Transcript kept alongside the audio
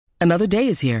Another day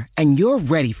is here, and you're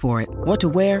ready for it. What to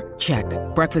wear? Check.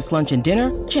 Breakfast, lunch, and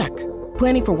dinner? Check.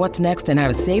 Planning for what's next and how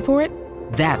to save for it?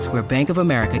 That's where Bank of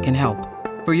America can help.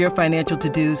 For your financial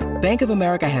to-dos, Bank of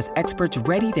America has experts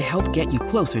ready to help get you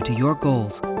closer to your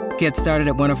goals. Get started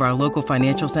at one of our local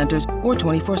financial centers or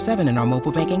 24/7 in our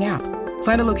mobile banking app.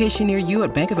 Find a location near you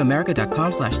at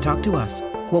bankofamerica.com/talktous.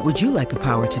 What would you like the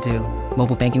power to do?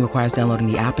 Mobile banking requires downloading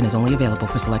the app and is only available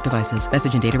for select devices.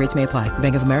 Message and data rates may apply.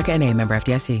 Bank of America N.A., member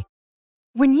FDIC.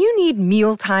 When you need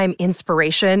mealtime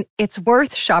inspiration, it's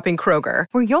worth shopping Kroger,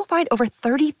 where you'll find over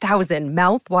 30,000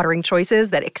 mouth-watering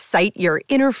choices that excite your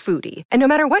inner foodie. And no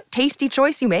matter what tasty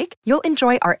choice you make, you'll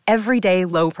enjoy our everyday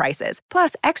low prices,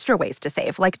 plus extra ways to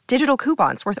save, like digital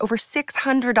coupons worth over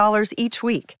 $600 each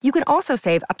week. You can also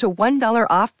save up to $1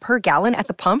 off per gallon at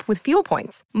the pump with fuel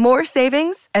points. More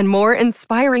savings and more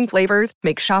inspiring flavors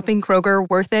make shopping Kroger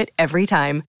worth it every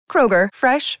time. Kroger,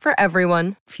 fresh for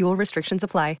everyone. Fuel restrictions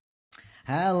apply.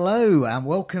 Hello and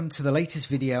welcome to the latest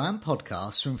video and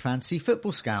podcast from Fantasy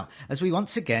Football Scout as we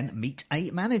once again meet a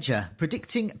manager.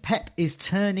 Predicting Pep is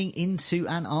turning into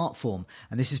an art form,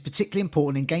 and this is particularly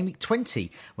important in Game Week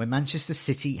 20 when Manchester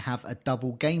City have a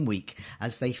double game week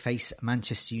as they face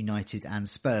Manchester United and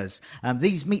Spurs.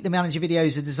 These Meet the Manager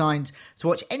videos are designed to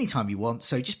watch anytime you want,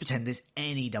 so just pretend there's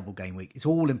any double game week. It's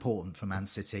all important for Man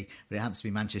City, but it happens to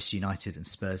be Manchester United and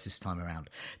Spurs this time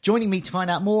around. Joining me to find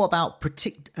out more about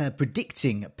predicting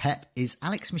Pep is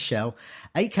Alex Michel,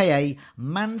 aka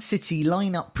Man City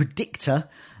lineup predictor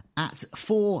at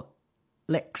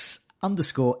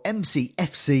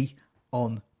 4lex_MCFC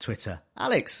on Twitter.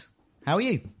 Alex, how are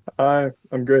you? Hi,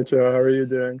 I'm great, Joe. How are you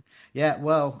doing? Yeah,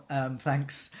 well,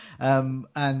 thanks. I'm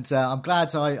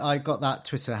glad I got that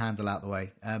Twitter handle out the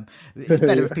way. It's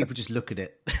better if people just look at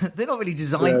it. They're not really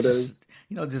designed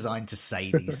you're not designed to say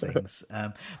these things.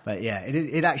 But yeah,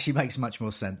 it actually makes much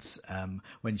more sense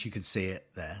when you can see it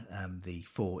there. The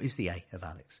 4 is the A of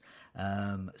Alex.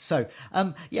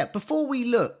 Before we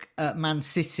look at Man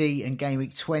City and Game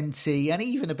Week 20 and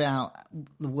even about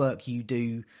the work you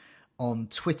do on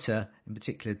Twitter in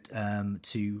particular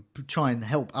to try and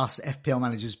help us FPL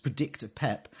managers predict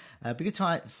Pep, it'd be good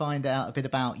to find out a bit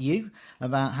about you,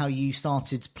 about how you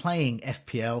started playing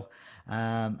FPL.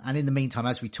 And in the meantime,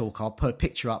 as we talk, I'll put a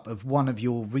picture up of one of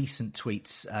your recent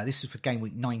tweets. This is for Game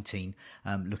Week 19,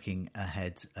 looking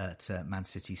ahead at Man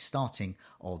City's starting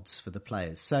odds for the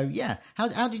players. So, yeah,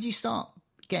 how did you start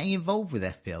getting involved with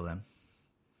FPL then?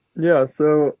 Yeah,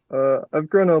 so I've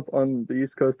grown up on the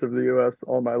East Coast of the U.S.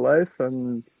 all my life,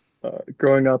 and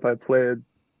growing up I played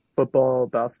football,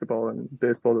 basketball, and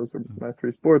baseball. Those were my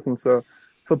three sports, and so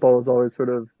football was always sort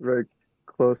of very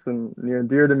close and near and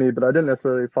dear to me, but I didn't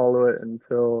necessarily follow it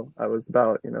until I was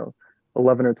about,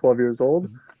 11 or 12 years old.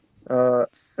 And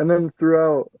then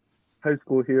throughout high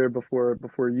school here, before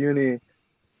uni,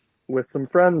 with some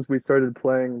friends, we started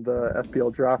playing the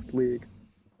FPL Draft League.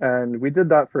 And we did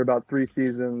that for about 3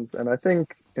 seasons. And I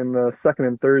think in the second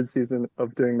and third season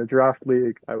of doing the Draft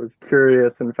League, I was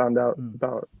curious and found out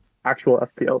about actual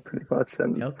FPL pretty much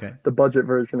and the budget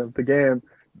version of the game.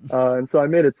 And so I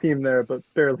made a team there, but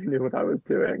barely knew what I was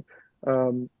doing.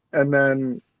 And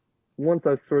then once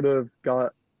I sort of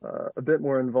got a bit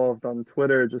more involved on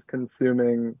Twitter, just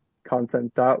consuming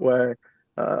content that way,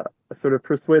 I sort of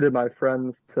persuaded my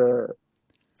friends to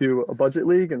do a budget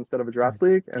league instead of a draft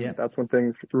league. And that's when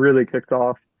things really kicked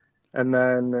off. And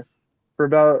then for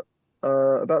about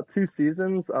 2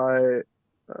 seasons, I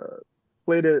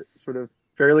played it sort of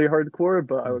fairly hardcore,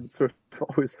 but I would sort of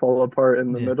always fall apart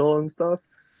in the middle and stuff.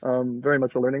 Very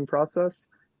much a learning process.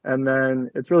 And then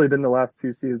it's really been the last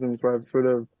 2 seasons where I've sort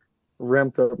of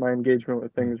ramped up my engagement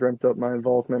with things, ramped up my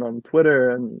involvement on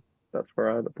Twitter, and that's where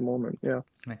I'm at the moment. Yeah.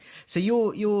 So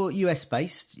you're US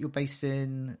based. You're based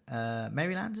in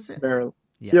Maryland, is it? Maryland.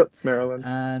 Yeah. Yep, Maryland.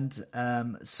 And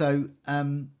so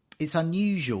it's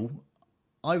unusual.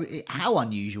 How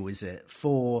unusual is it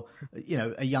for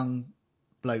a young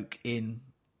bloke in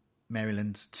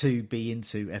Maryland to be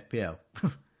into FPL?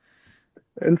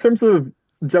 In terms of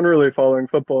generally following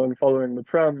football and following the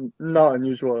Prem, not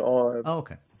unusual at all. I have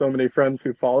so many friends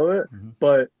who follow it.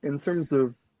 But in terms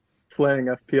of playing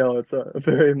FPL, it's a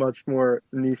very much more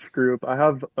niche group. I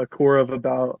have a core of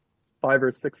about 5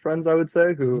 or 6 friends, I would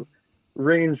say, who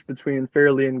range between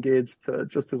fairly engaged to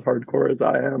just as hardcore as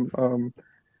I am.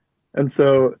 And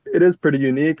so it is pretty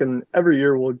unique. And every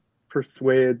year we'll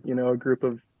persuade, a group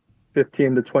of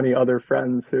 15 to 20 other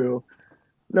friends who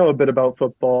know a bit about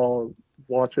football,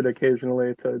 watch it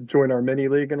occasionally, to join our mini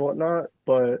league and whatnot.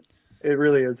 But it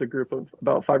really is a group of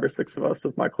about 5 or 6 of us,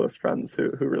 of my close friends who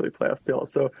really play FPL.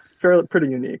 So pretty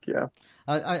unique, yeah.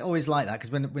 I always like that,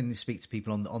 because when you speak to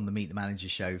people on the Meet the Manager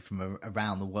show from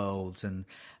around the world, and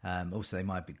also they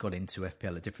might have got into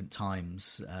FPL at different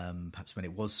times, perhaps when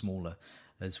it was smaller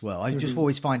as well. I just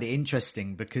always find it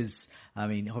interesting because, I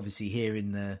mean, obviously here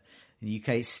in the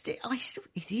UK,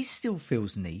 it still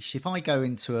feels niche. If I go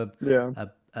into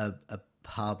a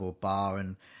pub or bar,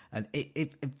 and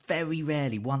it very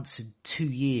rarely, once in 2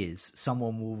 years,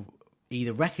 someone will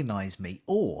either recognise me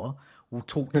or will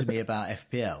talk to me about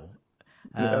FPL.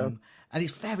 And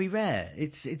it's very rare.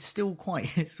 It's still quite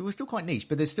we're still quite niche,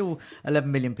 but there's still 11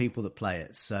 million people that play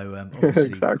it. So obviously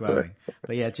exactly. growing.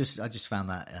 But yeah, I just found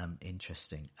that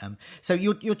interesting. So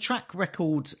your track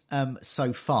record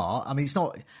so far, I mean,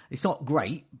 it's not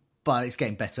great, but it's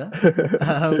getting better.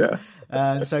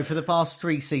 So for the past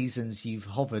 3 seasons, you've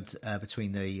hovered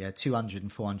between the 200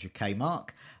 and 400k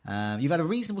mark. You've had a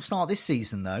reasonable start this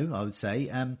season, though, I would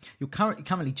say. You're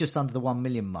currently just under the 1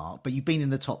 million mark, but you've been in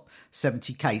the top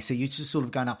 70k, so you're just sort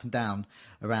of going up and down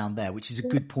around there, which is a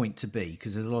good point to be,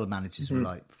 because there's a lot of managers who are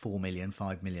like 4 million,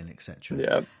 5 million, etc.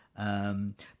 Yeah.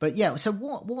 But yeah, so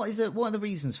what are the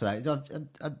reasons for that?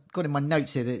 I've got in my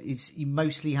notes here that you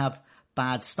mostly have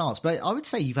bad starts, but I would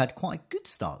say you've had quite a good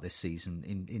start this season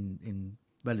in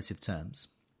relative terms.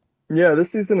 Yeah,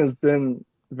 this season has been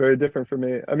very different for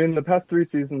me. I mean, the past 3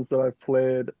 seasons that I've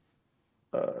played,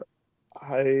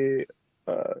 I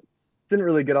didn't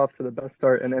really get off to the best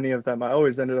start in any of them. I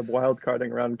always ended up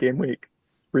wildcarding around game week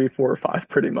 3, 4, or 5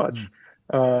 pretty much.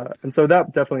 And so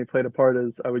that definitely played a part,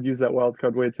 as I would use that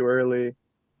wildcard way too early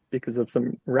because of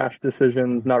some rash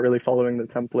decisions, not really following the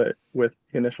template with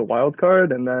the initial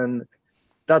wildcard. And then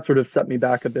that sort of set me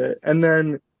back a bit. And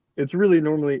then it's really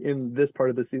normally in this part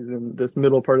of the season, this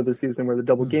middle part of the season, where the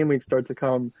double game weeks start to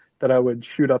come, that I would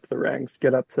shoot up the ranks,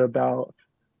 get up to about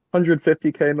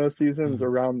 150k most seasons,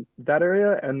 around that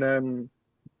area, and then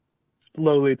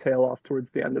slowly tail off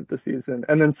towards the end of the season.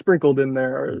 And then sprinkled in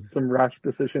there are some rash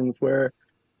decisions where,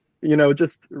 you know,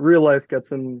 just real life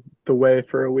gets in the way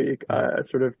for a week. I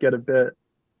sort of get a bit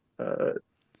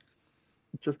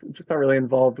just not really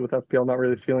involved with FPL, not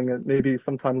really feeling it. Maybe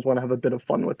sometimes want to have a bit of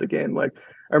fun with the game. Like,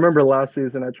 I remember last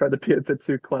season I tried to be a bit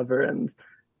too clever, and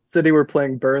City were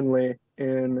playing Burnley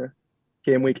in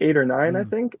game week 8 or 9, I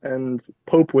think, and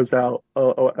Pope was out,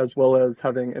 as well as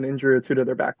having an injury or 2 to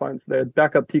their backline. So they had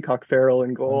backup Peacock Farrell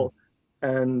in goal,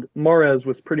 and Mahrez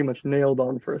was pretty much nailed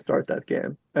on for a start that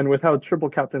game. And with how triple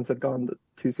captains had gone the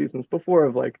 2 seasons before,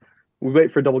 of like, we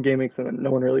wait for double game weeks and no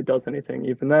one really does anything,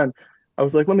 even then, I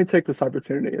was like, let me take this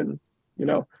opportunity and, you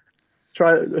know,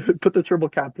 try put the triple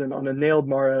captain on a nailed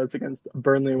Mahrez against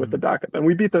Burnley with the backup. And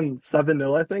we beat them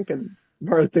 7-0, I think, and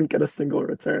Mahrez didn't get a single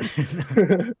return.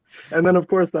 And then, of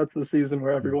course, that's the season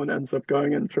where everyone ends up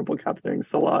going and triple captaining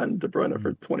Salah and De Bruyne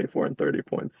for 24 and 30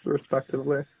 points,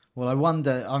 respectively. Well, I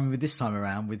wonder, I mean, this time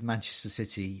around, with Manchester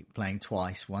City playing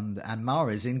twice, and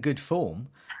Mahrez in good form,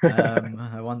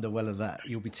 I wonder whether that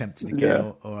you'll be tempted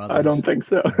again or others. I don't think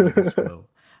so. As well.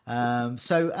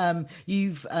 So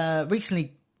you've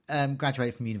recently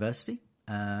graduated from university,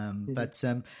 but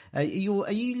are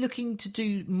you looking to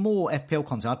do more FPL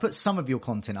content? I put some of your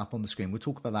content up on the screen. We'll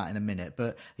talk about that in a minute,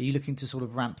 but are you looking to sort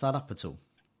of ramp that up at all?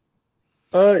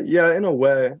 Yeah, in a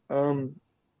way. So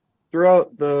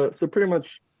pretty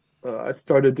much I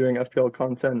started doing FPL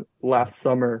content last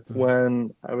summer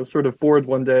when I was sort of bored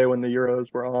one day when the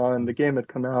Euros were on. The game had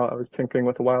come out. I was tinkering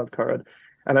with a wild card,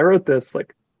 and I wrote this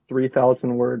like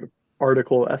 3,000 word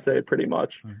article essay pretty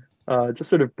much, just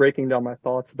sort of breaking down my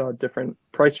thoughts about different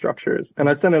price structures. And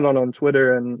I sent it on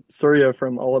Twitter, and Surya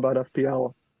from All About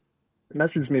FPL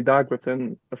messaged me back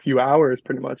within a few hours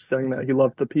pretty much saying that he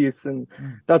loved the piece. And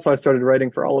that's why I started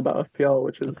writing for All About FPL,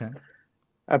 which is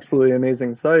absolutely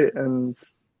amazing site. And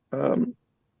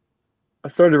I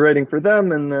started writing for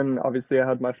them, and then obviously I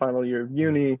had my final year of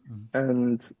uni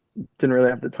and didn't really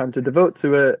have the time to devote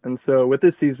to it. And so with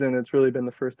this season, it's really been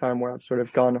the first time where I've sort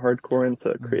of gone hardcore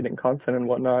into creating content and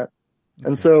whatnot.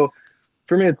 And so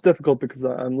for me, it's difficult because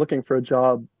I'm looking for a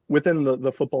job within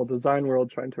the football design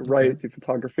world, trying to write, do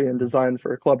photography and design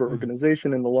for a club or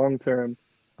organization in the long term.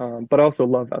 But I also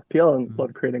love FPL and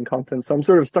love creating content. So I'm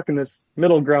sort of stuck in this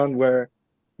middle ground where,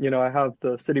 you know, I have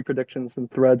the city predictions and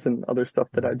threads and other stuff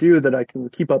that I do that I can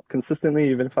keep up consistently,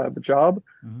 even if I have a job.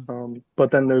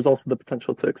 But then there's also the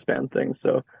potential to expand things.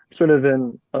 So I'm sort of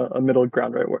in a middle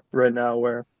ground right now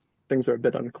where things are a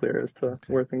bit unclear as to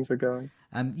where things are going.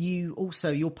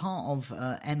 You're part of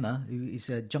Emma, who is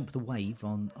Jump the Wave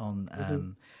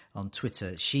on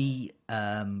Twitter. She's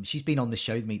been on the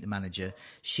show, Meet the Manager.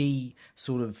 She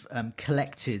sort of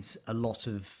collected a lot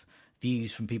of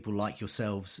views from people like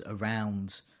yourselves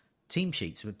around team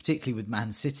sheets, but particularly with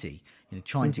Man City,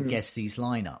 trying to guess these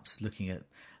lineups, looking at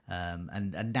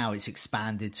and now it's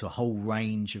expanded to a whole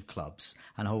range of clubs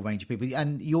and a whole range of people.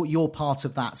 And you're part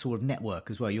of that sort of network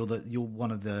as well. You're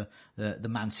one of the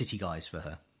Man City guys for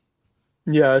her.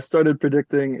 Yeah, I started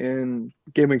predicting in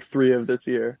Game Week 3 of this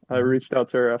year. I reached out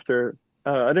to her after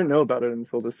I didn't know about it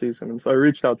until this season, and so I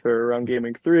reached out to her around Game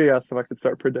Week 3, asked if I could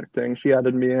start predicting. She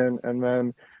added me in, and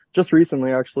then just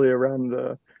recently, actually around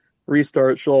the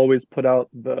restart, she'll always put out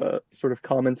the sort of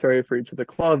commentary for each of the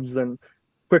clubs, and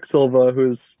Quicksilva,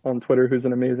 who's on Twitter, who's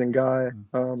an amazing guy,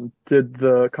 did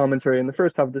the commentary in the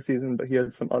first half of the season, but he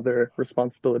had some other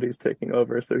responsibilities taking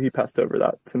over, so he passed over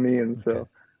that to me, and so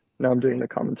now I'm doing the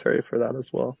commentary for that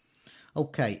as well.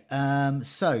 Okay,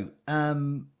 so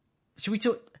should we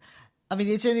talk? I mean,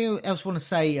 is there anything else you want to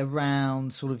say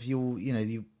around sort of your,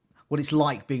 what it's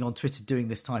like being on Twitter doing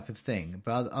this type of thing?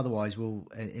 But otherwise, we'll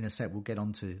get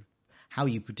on to how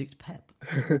you predict Pep.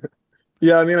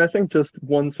 Yeah, I mean, I think just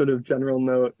one sort of general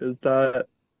note is that,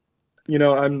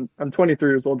 I'm 23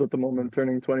 years old at the moment,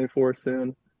 turning 24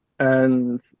 soon.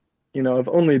 And, I've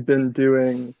only been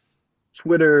doing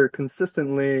Twitter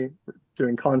consistently,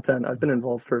 doing content. I've been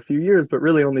involved for a few years, but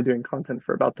really only doing content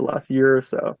for about the last year or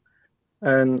so.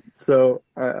 And so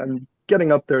I'm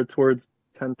getting up there towards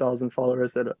 10,000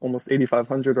 followers at almost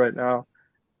 8,500 right now.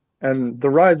 And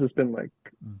the rise has been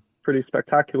pretty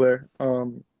spectacular.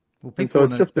 Well, people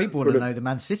want to know the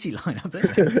Man City lineup,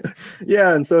 don't they?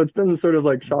 Yeah, and so it's been sort of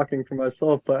shocking for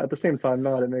myself, but at the same time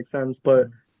not, it makes sense. But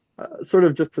sort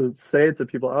of just to say to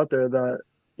people out there that,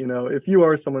 if you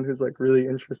are someone who's really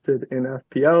interested in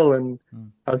FPL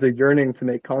and has a yearning to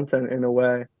make content in a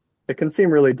way, it can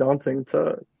seem really daunting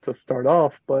to start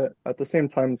off, but at the same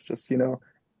time, it's just,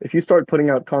 if you start putting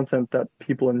out content that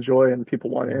people enjoy and people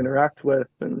want to interact with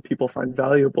and people find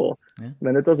valuable,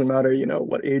 then it doesn't matter,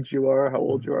 what age you are, how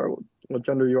old you are, what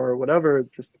gender you are, whatever,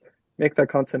 just make that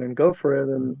content and go for it.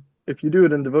 And if you do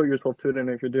it and devote yourself to it, and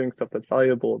if you're doing stuff that's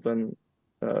valuable, then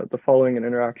the following and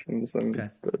interactions and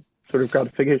the sort of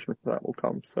gratification for that will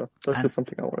come. So that's just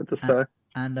something I wanted to say.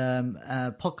 And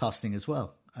podcasting as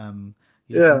well.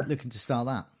 You're looking to start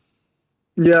that.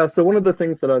 Yeah, so one of the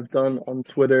things that I've done on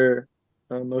Twitter,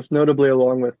 most notably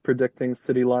along with predicting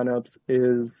city lineups,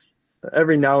 is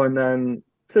every now and then,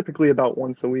 typically about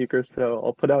once a week or so,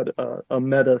 I'll put out a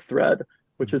meta thread,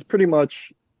 which is pretty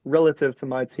much relative to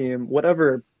my team,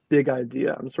 whatever big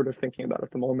idea I'm sort of thinking about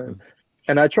at the moment.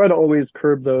 And I try to always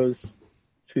curb those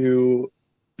to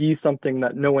be something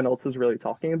that no one else is really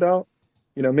talking about.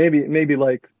 Maybe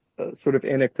like a sort of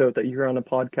anecdote that you hear on a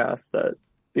podcast that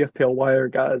the FPL Wire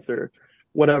guys or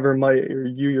whatever or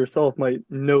you yourself might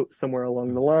note somewhere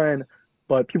along the line,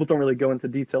 but people don't really go into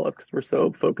detail of because we're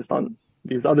so focused on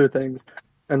these other things.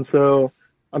 And so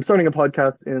I'm starting a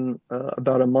podcast in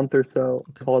about a month or so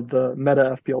called the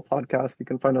Meta FPL Podcast. You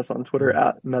can find us on Twitter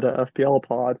at Meta FPL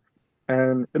Pod.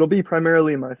 And it'll be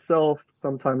primarily myself.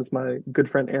 Sometimes my good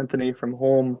friend Anthony from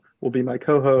home will be my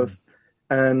co-host.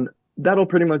 And that'll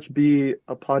pretty much be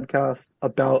a podcast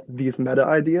about these meta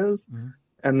ideas.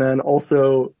 And then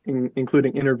also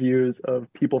including interviews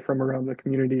of people from around the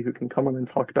community who can come on and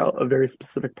talk about a very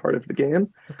specific part of the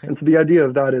game. And so the idea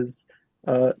of that is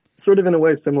sort of in a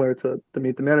way similar to the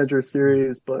Meet the Manager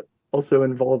series, but also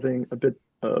involving a bit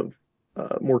of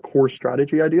more core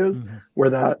strategy ideas where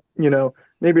that,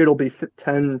 maybe it'll be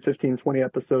 10, 15, 20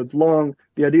 episodes long.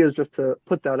 The idea is just to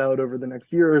put that out over the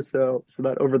next year or so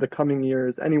that over the coming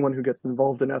years, anyone who gets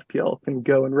involved in FPL can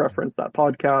go and reference that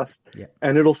podcast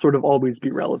and it'll sort of always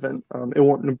be relevant. It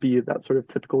won't be that sort of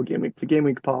typical game week to game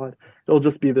week pod. It'll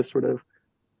just be this sort of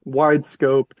wide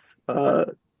scoped,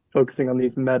 focusing on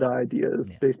these meta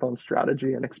ideas based on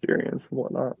strategy and experience and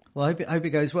whatnot. Well, I hope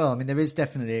it goes well. I mean, there is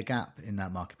definitely a gap in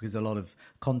that market because a lot of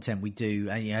content we do,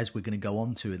 and as we're going to go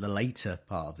on to the later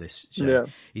part of this show,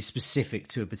 is specific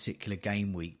to a particular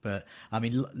game week. But I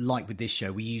mean, like with this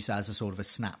show, we use that as a sort of a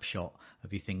snapshot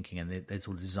of your thinking, and they're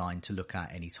sort of designed to look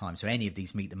at any time. So any of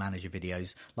these Meet the Manager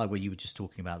videos, like what you were just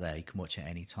talking about there, you can watch at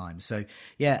any time. So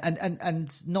yeah,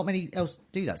 and not many else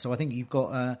do that. So I think you've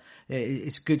got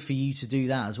it's good for you to do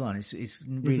that as well. And it's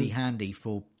really handy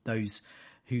for those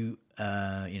who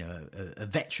are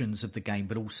veterans of the game,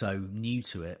 but also new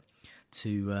to it,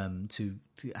 to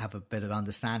have a bit of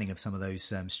understanding of some of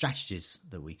those strategies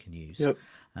that we can use. Yep.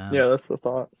 Yeah, that's the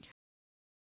thought.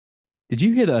 Did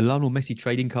you hear that a Lionel Messi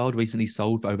trading card recently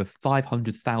sold for over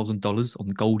 $500,000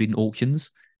 on Goldin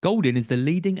auctions? Goldin is the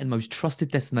leading and most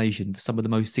trusted destination for some of the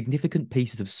most significant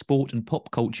pieces of sport and pop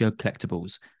culture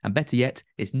collectibles. And better yet,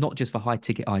 it's not just for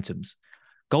high-ticket items.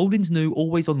 Goldin's new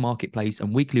always-on marketplace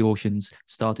and weekly auctions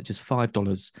start at just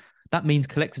 $5. That means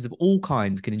collectors of all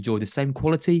kinds can enjoy the same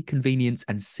quality, convenience,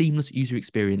 and seamless user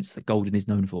experience that Goldin is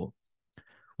known for.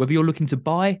 Whether you're looking to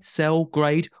buy, sell,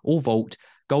 grade, or vault,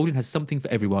 Goldin has something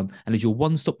for everyone and is your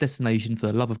one-stop destination for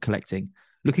the love of collecting.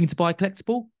 Looking to buy a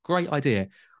collectible? Great idea.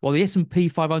 While the S&P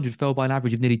 500 fell by an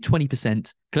average of nearly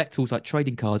 20%, collectibles like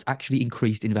trading cards actually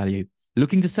increased in value.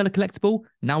 Looking to sell a collectible?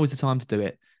 Now is the time to do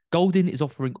it. Goldin is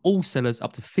offering all sellers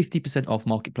up to 50% off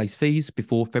marketplace fees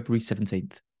before February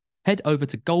 17th. Head over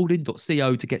to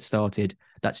goldin.co to get started.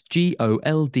 That's GOLDIN.co.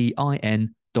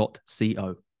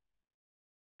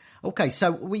 Okay,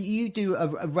 so you do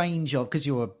a range of, because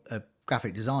you're a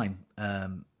graphic design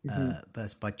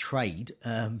by trade,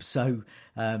 so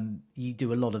you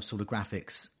do a lot of sort of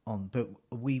graphics on, but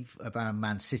we've about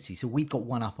Man City, so we've got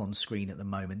one up on screen at the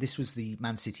moment. This was the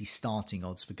Man City starting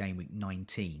odds for game week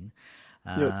 19.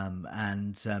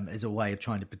 And as a way of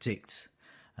trying to predict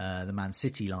the Man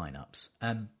City lineups.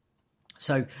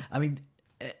 So, I mean,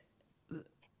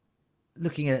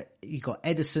 looking at, you've got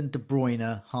Ederson, De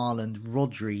Bruyne, Haaland,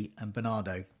 Rodri, and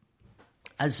Bernardo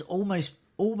as almost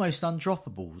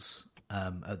undroppables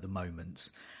at the moment.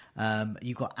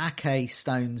 You've got Ake,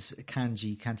 Stones,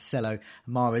 Kanji, Cancelo,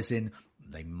 Mahrez in.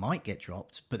 They might get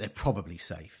dropped, but they're probably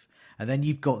safe. And then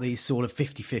you've got these sort of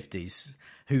 50-50s.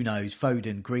 Who knows?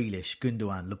 Foden, Grealish,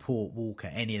 Gundogan, Laporte, Walker,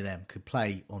 any of them could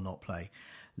play or not play.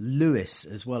 Lewis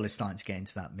as well is starting to get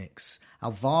into that mix.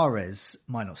 Alvarez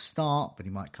might not start, but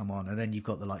he might come on. And then you've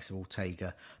got the likes of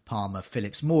Ortega, Palmer,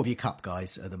 Phillips, more of your cup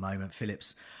guys at the moment.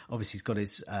 Phillips obviously has got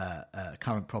his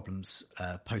current problems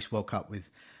post-World Cup with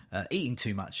eating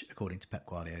too much, according to Pep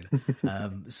Guardiola.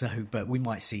 But we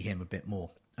might see him a bit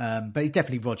more. But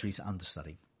definitely Rodri's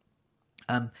understudy.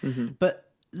 But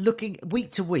looking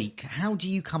week to week, how do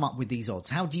you come up with these odds?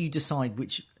 How do you decide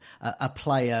which a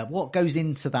player, what goes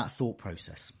into that thought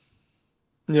process?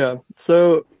 Yeah,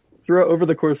 so over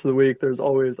the course of the week, there's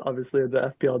always obviously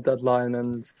the FPL deadline,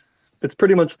 and it's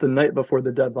pretty much the night before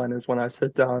the deadline is when I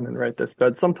sit down and write this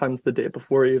bed, sometimes the day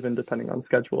before even, depending on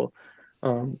schedule.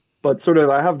 But sort of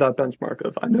I have that benchmark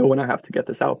of I know when I have to get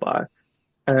this out by.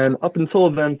 And up until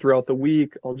then, throughout the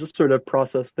week, I'll just sort of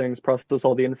process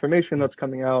all the information that's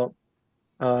coming out.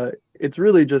 It's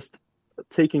really just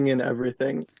taking in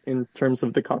everything in terms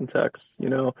of the context,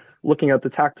 looking at the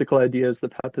tactical ideas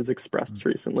that Pep has expressed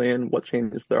recently and what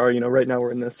changes there are. Right now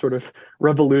we're in this sort of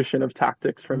revolution of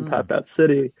tactics from Pep at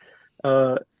City.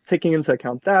 Taking into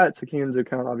account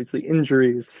obviously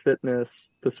injuries,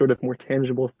 fitness, the sort of more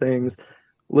tangible things,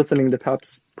 listening to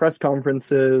Pep's press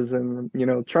conferences and,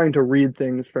 trying to read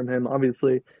things from him.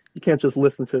 Obviously, you can't just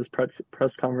listen to his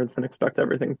press conference and expect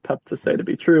everything Pep to say to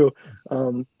be true.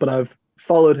 But I've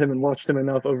followed him and watched him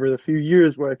enough over the few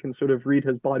years where I can sort of read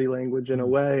his body language in a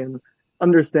way and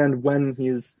understand when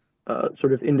he's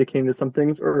sort of indicating some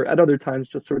things, or at other times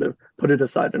just sort of put it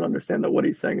aside and understand that what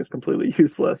he's saying is completely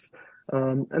useless.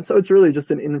 And so it's really just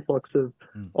an influx of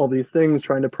all these things,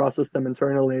 trying to process them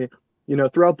internally.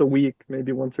 Throughout the week,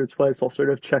 maybe once or twice, I'll sort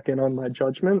of check in on my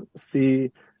judgment,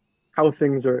 see how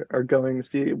things are going,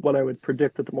 see what I would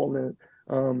predict at the moment.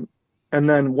 And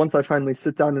then once I finally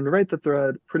sit down and write the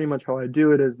thread, pretty much how I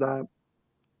do it is that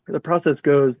the process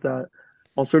goes that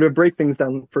I'll sort of break things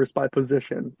down first by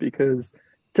position, because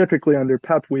typically under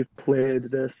Pep, we've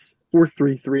played this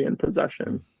 4-3-3 in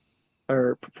possession,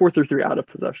 or 4-3-3 out of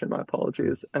possession, my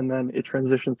apologies. And then it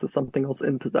transitions to something else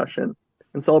in possession.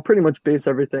 And so I'll pretty much base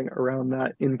everything around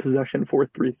that in possession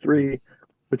 4-3-3,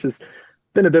 which has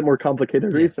been a bit more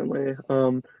complicated recently.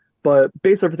 But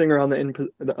base everything around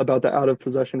about the out of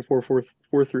possession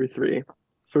 4-3-3,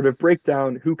 sort of break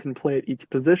down who can play at each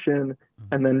position.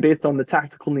 And then based on the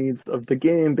tactical needs of the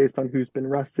game, based on who's been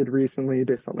rested recently,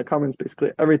 based on the comments,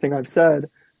 basically everything I've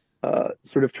said,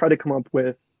 sort of try to come up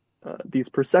with these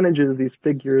percentages, these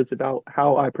figures about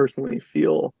how I personally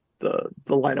feel the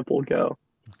lineup will go.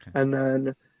 Okay. And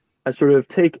then I sort of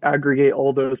aggregate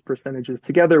all those percentages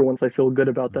together once I feel good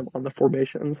about them on the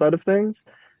formation side of things.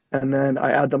 And then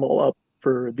I add them all up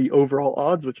for the overall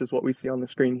odds, which is what we see on the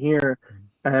screen here.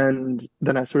 And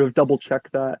then I sort of double check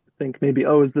that, think maybe,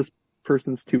 is this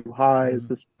person's too high? Is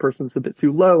this person's a bit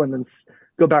too low? And then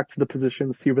go back to the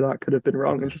positions, see where that could have been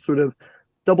wrong, and just sort of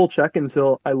double check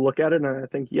until I look at it and I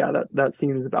think, that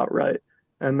seems about right.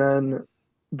 And then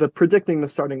the predicting the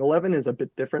starting 11 is a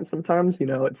bit different sometimes.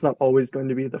 It's not always going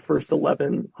to be the first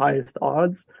 11 highest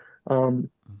odds.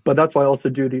 But that's why I also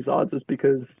do these odds, is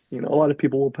because, a lot of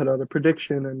people will put out a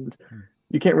prediction and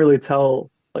you can't really tell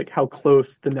like how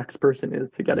close the next person is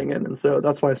to getting in. And so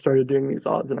that's why I started doing these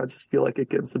odds. And I just feel like it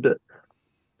gives a bit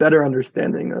better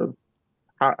understanding of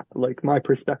like my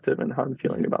perspective and how I'm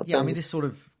feeling about Yeah, things. I mean, this sort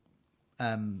of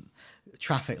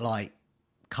traffic light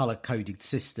color coded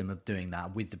system of doing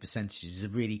that with the percentages is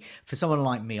really, for someone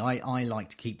like me, I like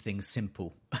to keep things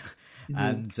simple.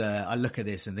 And I look at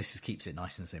this, and this keeps it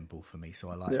nice and simple for me, so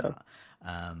I like that.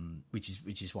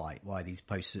 Which is why these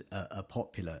posts are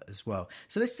popular as well.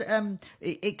 So this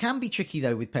it can be tricky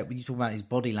though with Pep when you talk about his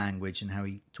body language and how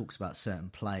he talks about certain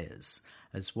players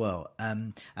as well.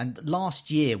 And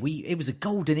last year it was a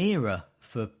golden era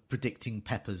for predicting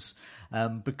Peppers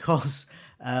because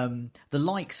the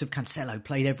likes of Cancelo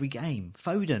played every game.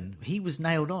 Foden, he was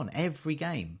nailed on every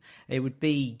game. It would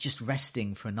be just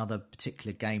resting for another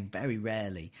particular game, very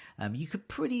rarely. You could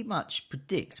pretty much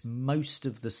predict most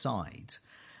of the side.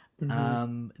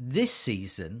 This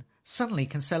season, suddenly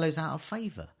Cancelo's out of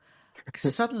favour.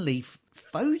 Suddenly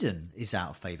Foden is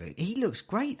out of favour. He looks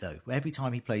great though. Every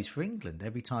time he plays for England,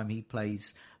 every time he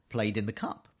played in the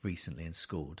Cup recently and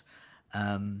scored.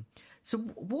 So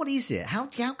what is it? How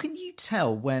can you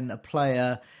tell when a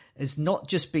player has not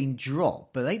just been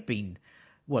dropped, but they've been,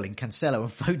 well, in Cancelo and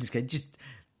Foden's case, just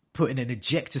put in an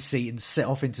ejector seat and set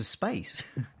off into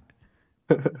space?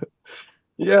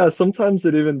 Yeah, sometimes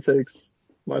it even takes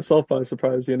myself by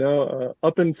surprise,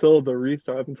 up until the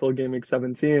restart, up until game week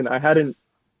 17, I hadn't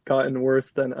gotten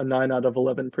worse than a 9 out of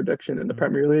 11 prediction in the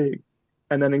Premier League.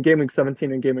 And then in game week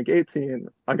 17 and game week 18,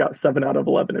 I got 7 out of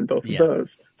 11 in both of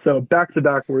those. So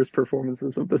back-to-back worst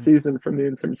performances of the season for me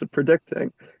in terms of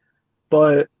predicting.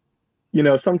 But,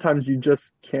 sometimes you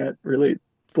just can't really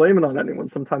blame it on anyone.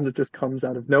 Sometimes it just comes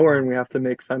out of nowhere and we have to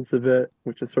make sense of it,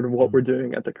 which is sort of what we're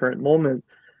doing at the current moment.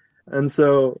 And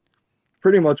so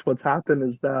pretty much what's happened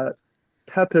is that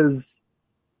Pep has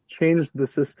changed the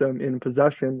system in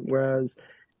possession, whereas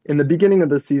in the beginning of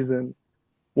the season,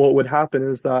 what would happen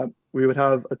is that we would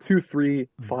have a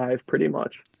 2-3-5 pretty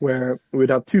much, where we would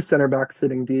have two center backs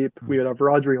sitting deep. We would have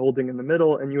Rodri holding in the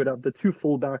middle, and you would have the two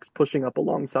fullbacks pushing up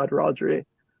alongside Rodri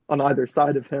on either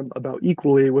side of him about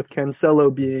equally, with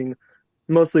Cancelo being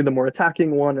mostly the more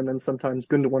attacking one, and then sometimes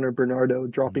Gundogan or Bernardo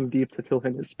dropping deep to fill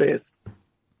in his space.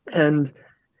 And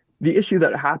the issue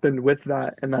that happened with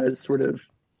that, and that has sort of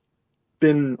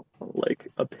been like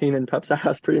a pain in Pep's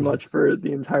ass pretty much for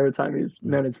the entire time he's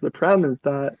managed the Prem, is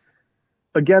that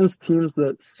against teams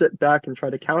that sit back and try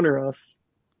to counter us,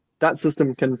 that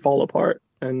system can fall apart,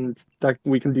 and that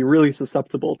we can be really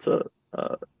susceptible to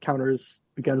counters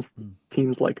against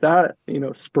teams like that.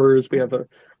 Spurs, we have a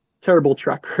terrible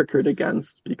track record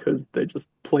against because they just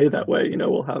play that way.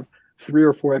 We'll have 3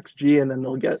 or 4 XG and then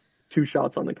they'll get 2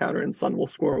 shots on the counter and Son will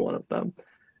score one of them.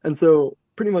 And so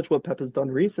pretty much what Pep has done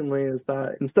recently is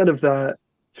that instead of that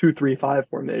 2-3-5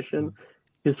 formation,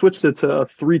 he switched it to a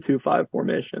 3-2-5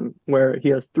 formation where he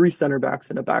has 3 center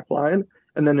backs in a back line,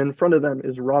 and then in front of them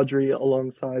is Rodri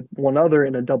alongside one other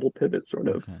in a double pivot sort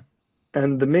of. Okay.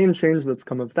 And the main change that's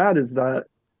come of that is that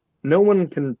no one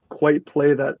can quite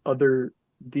play that other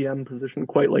DM position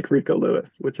quite like Rico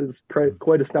Lewis, which is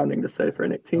quite astounding to say for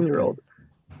an 18-year-old.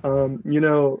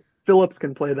 Okay. Phillips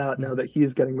can play that now that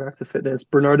he's getting back to fitness.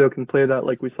 Bernardo can play that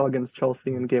like we saw against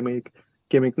Chelsea in game week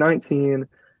 19.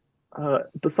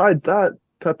 Beside that,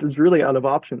 Pep is really out of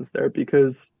options there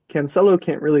because Cancelo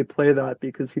can't really play that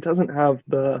because he doesn't have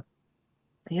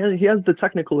he has the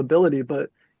technical ability, but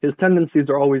his tendencies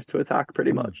are always to attack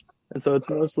pretty much. And so it's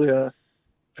mostly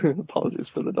apologies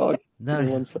for the dog. No.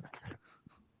 1 sec.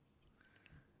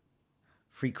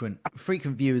 Frequent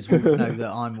viewers will know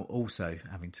that I'm also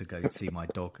having to go see my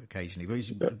dog occasionally, but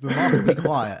he's remarkably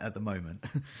quiet at the moment.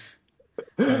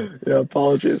 Yeah,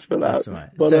 apologies for that. That's all right.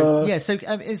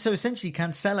 But, so essentially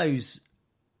Cancelo's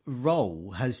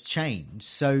role has changed.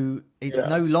 So it's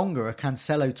no longer a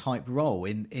Cancelo type role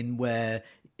in where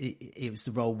it was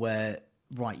the role where,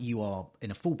 right, you are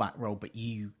in a fullback role, but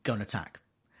you go and attack.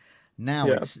 Now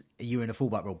you're in a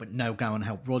fullback role, but no, go and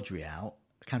help Rodri out.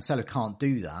 Cancelo can't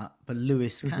do that, but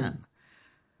Lewis can.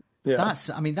 Yeah. As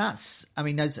a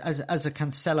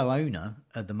Cancelo owner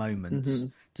at the moment,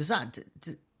 does that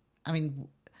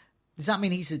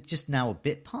mean he's just now a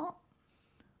bit part?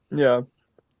 Yeah.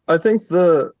 I think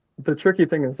the tricky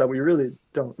thing is that we really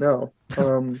don't know.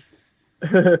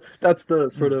 That's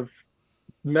the sort of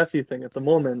messy thing at the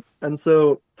moment. And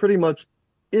so pretty much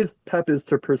if Pep is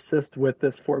to persist with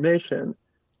this formation,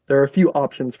 there are a few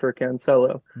options for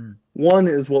Cancelo. One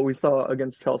is what we saw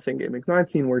against Chelsea in game week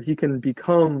 19, where he can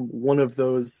become one of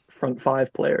those front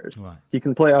 5 players. Right. He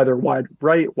can play either wide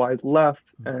right, wide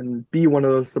left, and be one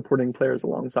of those supporting players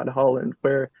alongside Haaland,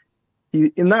 where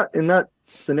he in that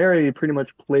scenario he pretty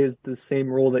much plays the same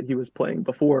role that he was playing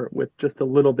before with just a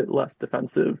little bit less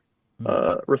defensive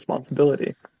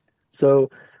responsibility. So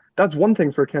that's one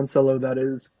thing for Cancelo that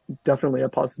is definitely a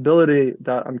possibility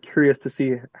that I'm curious to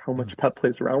see how much Pep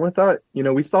plays around with that. You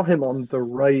know, we saw him on the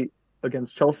right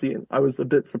against Chelsea, and I was a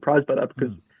bit surprised by that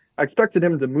because I expected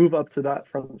him to move up to that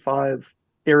front five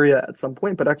area at some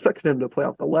point, but I expected him to play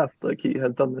off the left like he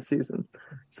has done this season.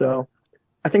 So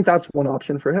I think that's one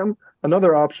option for him.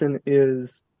 Another option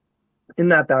is in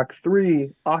that back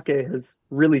three, Ake has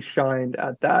really shined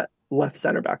at that left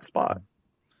center back spot.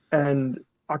 And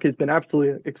Ake's been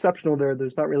absolutely exceptional there.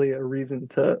 There's not really a reason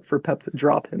for Pep to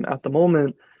drop him at the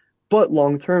moment. But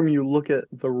long term, you look at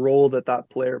the role that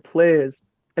player plays.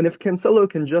 And if Cancelo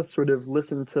can just sort of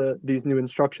listen to these new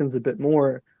instructions a bit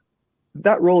more,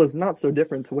 that role is not so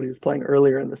different to what he was playing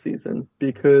earlier in the season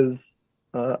because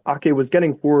Ake was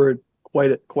getting forward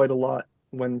quite a lot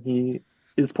when he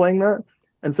is playing that.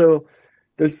 And so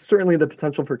there's certainly the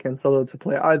potential for Cancelo to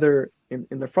play either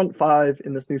in the front five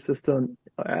in this new system,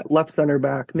 at left center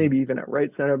back, maybe even at right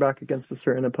center back against a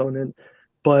certain opponent.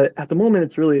 But at the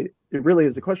moment, it really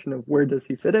is a question of where does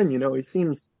he fit in? You know, he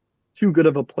seems too good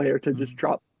of a player to just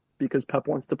drop because Pep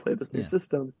wants to play this new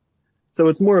system. So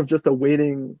it's more of just a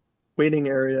waiting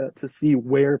area to see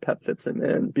where Pep fits him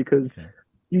in because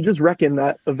you just reckon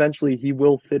that eventually he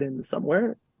will fit in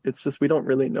somewhere. It's just we don't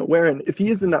really know where. And if he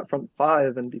is in that front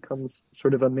five and becomes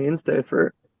sort of a mainstay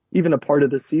for even a part of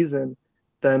the season,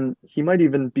 then he might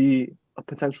even be a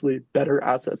potentially better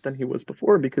asset than he was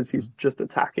before because he's just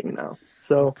attacking now.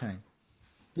 So,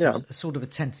 a sort of a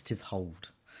tentative hold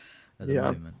at the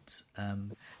moment.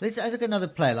 Let's look at another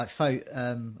player like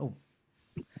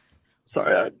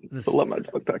Sorry, I let my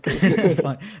dog back in.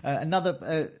 Fine.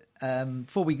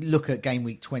 Before we look at game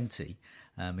week 20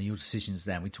 and your decisions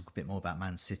there, and we talk a bit more about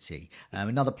Man City.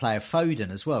 Another player,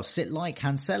 Foden, as well. Sit like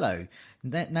Cancelo,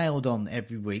 nailed on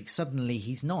every week. Suddenly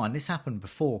he's not, and this happened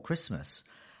before Christmas.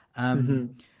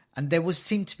 And there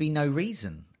seemed to be no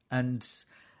reason, and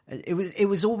it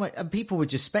was almost. And people were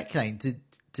just speculating.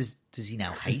 Does he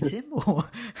now hate him, or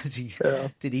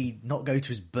did he not go to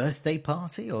his birthday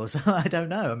party, or so? I don't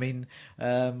know. I mean,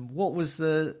 what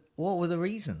were the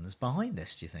reasons behind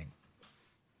this? Do you think?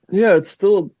 Yeah, it's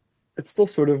still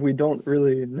sort of, we don't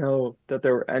really know that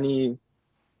there were any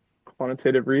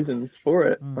quantitative reasons for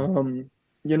it.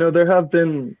 You know, there have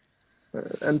been,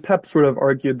 and Pep sort of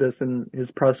argued this in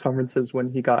his press conferences when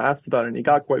he got asked about it, and he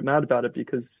got quite mad about it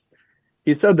because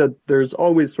he said that there's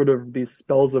always sort of these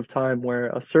spells of time where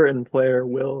a certain player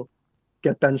will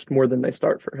get benched more than they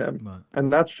start for him. Right.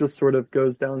 And that's just sort of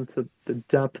goes down to the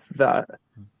depth that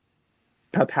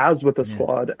Pep has with the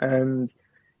squad. And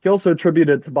he also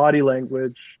attributed to body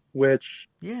language, which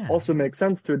also makes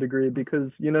sense to a degree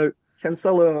because, you know,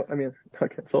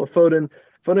 Foden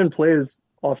plays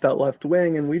off that left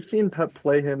wing, and we've seen Pep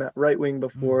play him at right wing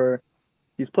before.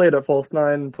 He's played at false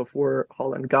nine before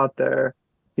Haaland got there.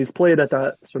 He's played at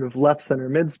that sort of left center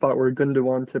mid spot where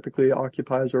Gundogan typically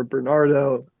occupies, or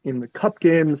Bernardo in the cup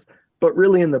games, but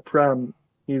really in the Prem,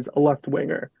 he's a left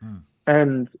winger.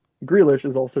 And Grealish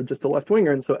is also just a left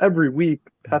winger. And so every week,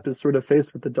 Pep is sort of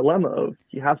faced with the dilemma of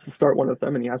he has to start one of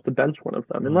them and he has to bench one of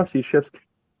them unless he shifts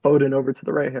Foden over to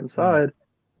the right-hand side.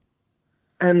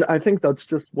 And I think that's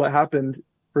just what happened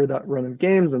for that run of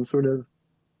games and sort of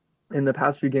in the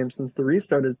past few games since the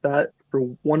restart, is that for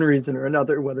one reason or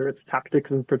another, whether it's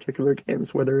tactics in particular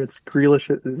games, whether it's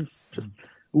Grealish is just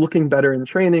looking better in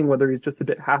training, whether he's just a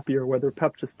bit happier, whether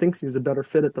Pep just thinks he's a better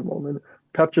fit at the moment,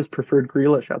 Pep just preferred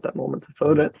Grealish at that moment to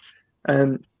Foden.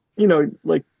 And, you know,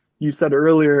 like you said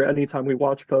earlier, anytime we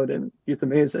watch Foden, he's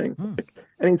amazing. Like,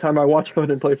 anytime I watch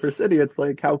Foden play for City, it's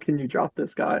like, how can you drop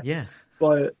this guy? Yeah.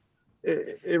 But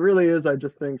it really is, I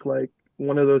just think, like,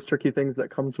 one of those tricky things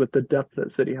that comes with the depth that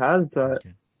City has, that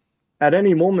at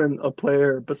any moment a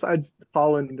player, besides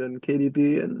Haaland and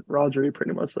KDB and Rodri,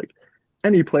 pretty much like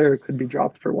any player could be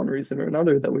dropped for one reason or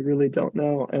another that we really don't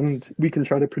know. And we can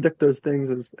try to predict those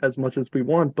things as much as we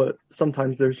want, but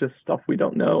sometimes there's just stuff we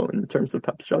don't know in terms of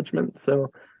Pep's judgment.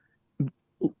 So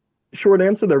short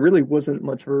answer, there really wasn't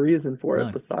much of a reason for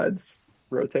it besides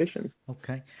rotation.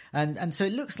 Okay. And so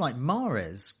it looks like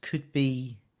Mahrez could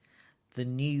be the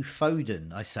new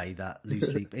Foden. I say that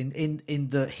loosely in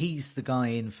that he's the guy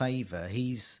in favour.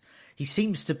 He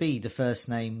seems to be the first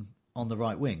name on the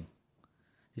right wing.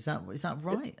 Is that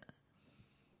right?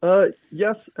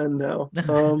 Yes and no.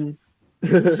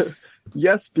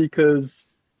 Yes, because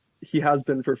he has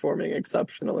been performing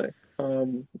exceptionally.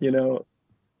 You know,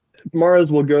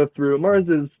 Mahrez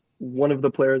is one of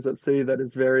the players at City that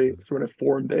is very sort of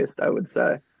form based, I would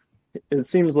say. It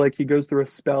seems like he goes through a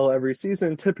spell every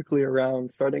season, typically around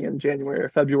starting in January or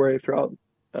February throughout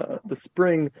the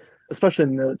spring, especially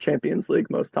in the Champions League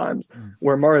most times,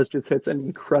 where Mahrez just hits an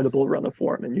incredible run of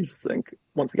form. And you just think,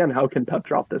 once again, how can Pep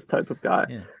drop this type of guy?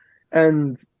 Yeah.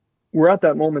 And we're at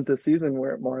that moment this season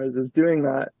where Mahrez is doing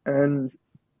that. And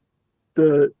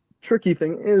the tricky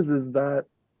thing is that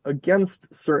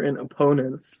against certain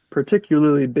opponents,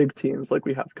 particularly big teams like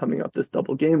we have coming up this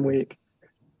double game week,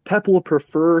 Pep will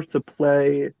prefer to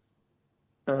play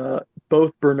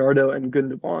both Bernardo and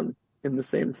Gundogan in the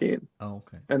same team. Oh,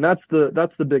 okay. And that's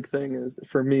the big thing is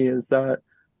for me is that,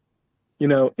 you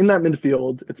know, in that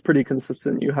midfield, it's pretty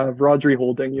consistent. You have Rodri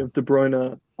holding, you have De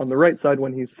Bruyne on the right side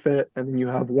when he's fit, and then you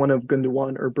have one of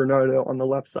Gundogan or Bernardo on the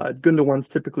left side. Gundogan's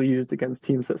typically used against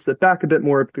teams that sit back a bit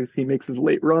more because he makes his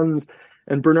late runs,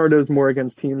 and Bernardo's more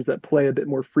against teams that play a bit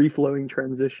more free-flowing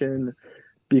transition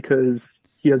because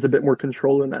he has a bit more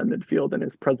control in that midfield and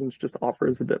his presence just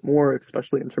offers a bit more,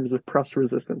 especially in terms of press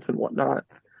resistance and whatnot.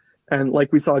 And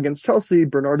like we saw against Chelsea,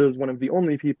 Bernardo is one of the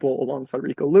only people alongside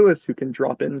Rico Lewis who can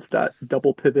drop into that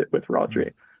double pivot with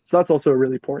Rodri. So that's also a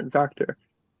really important factor.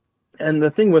 And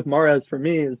the thing with Mahrez for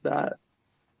me is that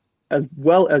as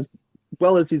well as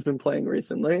he's been playing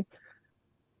recently,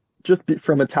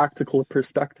 from a tactical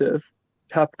perspective,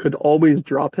 Pep could always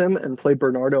drop him and play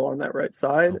Bernardo on that right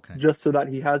side, just so that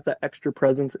he has that extra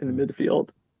presence in the midfield.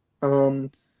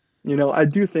 You know, I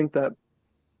do think that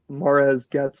Mahrez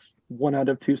gets 1 out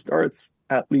of 2 starts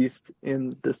at least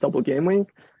in this double game week,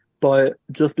 but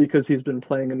just because he's been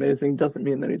playing amazing doesn't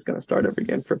mean that he's going to start every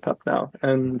game for Pep now.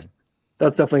 And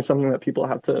that's definitely something that people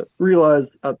have to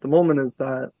realize at the moment is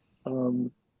that,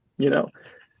 you know,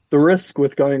 the risk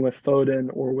with going with Foden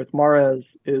or with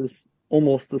Mahrez is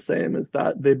almost the same, is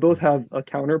that they both have a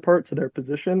counterpart to their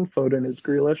position. Foden is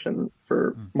Grealish, and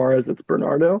for Mahrez it's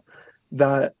Bernardo.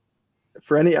 That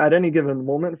at any given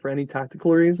moment, for any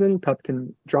tactical reason, Pep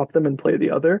can drop them and play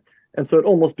the other. And so it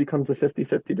almost becomes a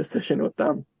 50-50 decision with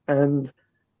them. And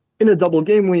in a double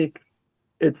game week,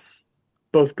 it's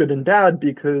both good and bad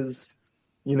because,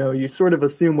 you know, you sort of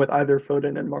assume with either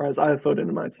Foden and Mahrez, I have Foden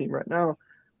in my team right now,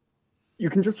 you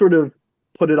can just sort of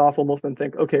put it off almost and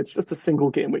think, okay, it's just a single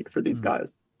game week for these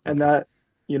guys. And that,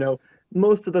 you know,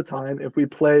 most of the time, if we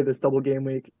play this double game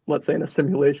week, let's say in a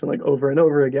simulation, like over and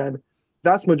over again,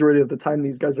 vast majority of the time,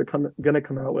 these guys are going to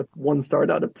come out with 1 start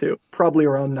out of 2, probably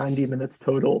around 90 minutes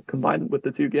total combined with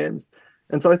the 2 games.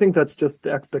 And so I think that's just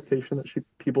the expectation that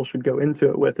people should go into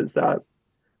it with, is that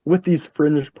with these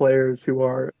fringe players who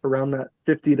are around that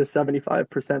 50 to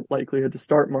 75% likelihood to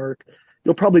start mark,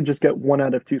 you'll probably just get 1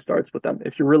 out of 2 starts with them.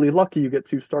 If you're really lucky, you get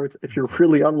 2 starts. If you're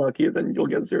really unlucky, then you'll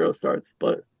get 0 starts.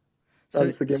 But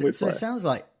that's the game we play. So it sounds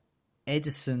like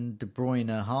Ederson, De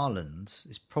Bruyne, Haaland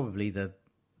is probably the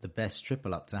best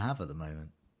triple up to have at the moment.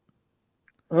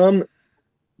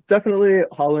 Definitely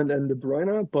Haaland and De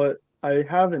Bruyne, but I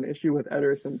have an issue with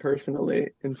Ederson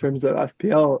personally in terms of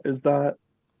FPL, is that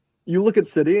you look at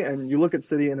City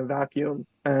in a vacuum,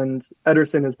 and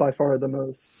Ederson is by far the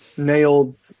most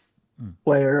nailed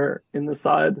player in the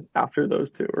side after those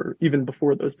 2, or even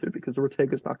before those 2, because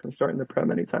Ortega's not going to start in the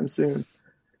Prem anytime soon.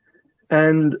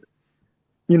 And,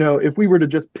 you know, if we were to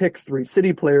just pick 3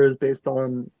 City players based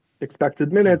on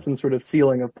expected minutes and sort of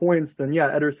ceiling of points, then yeah,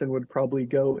 Ederson would probably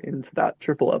go into that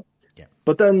triple up. Yeah.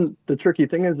 But then the tricky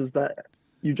thing is that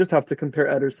you just have to compare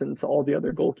Ederson to all the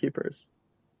other goalkeepers.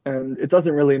 And it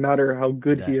doesn't really matter how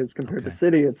good he is compared to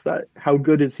City, it's that how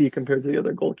good is he compared to the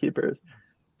other goalkeepers.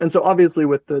 And so obviously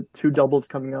with the 2 doubles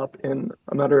coming up in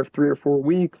a matter of 3 or 4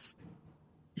 weeks,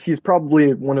 he's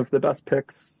probably one of the best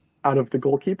picks out of the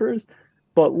goalkeepers.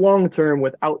 But long term,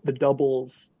 without the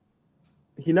doubles,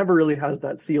 he never really has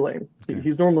that ceiling. Okay.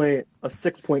 He's normally a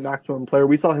 6-point maximum player.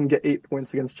 We saw him get 8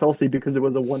 points against Chelsea because it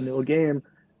was a 1-0 game.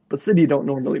 But City don't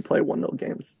normally play 1-0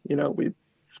 games. You know, we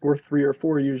score 3 or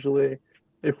 4 usually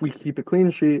if we keep a clean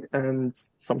sheet, and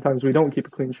sometimes we don't keep a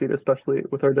clean sheet, especially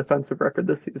with our defensive record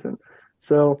this season.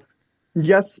 So,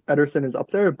 yes, Ederson is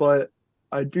up there, but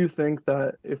I do think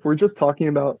that if we're just talking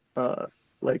about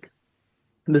like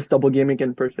this double gaming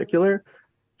in particular,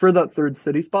 for that 3rd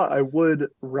City spot, I would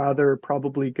rather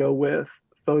probably go with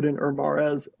Foden or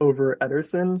Mahrez over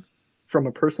Ederson from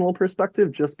a personal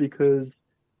perspective, just because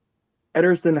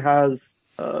Ederson has,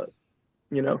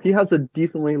 you know, he has a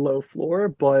decently low floor,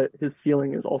 but his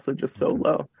ceiling is also just so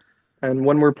low. And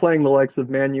when we're playing the likes of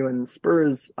Man U and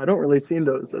Spurs, I don't really see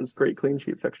those as great clean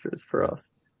sheet fixtures for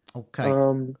us. Okay.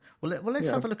 Well,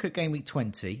 let's have a look at game week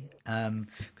 20,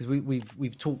 because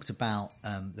we've talked about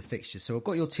the fixtures. So I've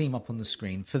got your team up on the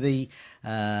screen for the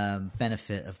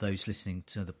benefit of those listening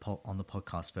to on the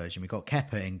podcast version. We've got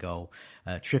Kepa in goal,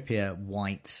 Trippier,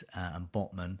 White, and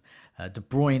Botman. De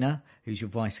Bruyne, who's your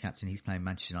vice captain, he's playing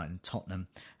Manchester United and Tottenham.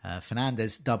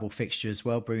 Fernandes, double fixture as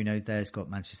well. Bruno there's got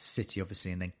Manchester City,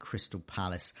 obviously, and then Crystal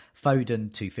Palace.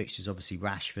 Foden, 2 fixtures, obviously.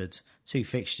 Rashford, 2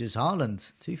 fixtures.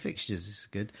 Haaland, 2 fixtures. This is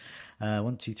good.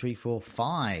 1, 2, 3, 4,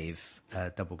 5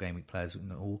 double game week players.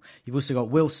 You've also got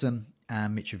Wilson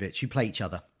and Mitrovic, who play each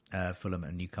other. Fulham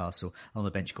and Newcastle. On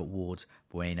the bench, you've got Ward,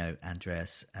 Bueno,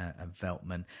 Andreas, and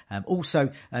Veltman.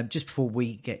 Also, just before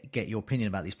we get your opinion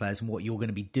about these players and what you're going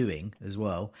to be doing as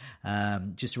well,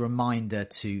 just a reminder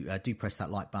to do press that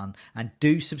like button and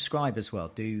do subscribe as well.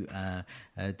 Do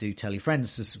tell your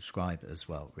friends to subscribe as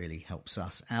well. Really helps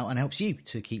us out and helps you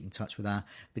to keep in touch with our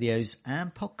videos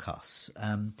and podcasts.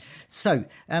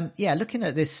 Looking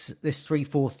at this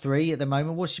 3-4-3 at the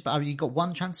moment, have you got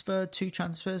 1 transfer, 2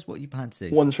 transfers? What you plan to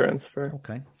do? 1 transfer.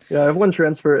 Okay. Yeah, I have 1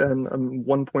 transfer and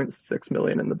 1.6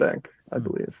 million in the bank, I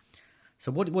believe.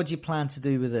 So what do you plan to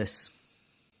do with this?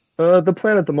 The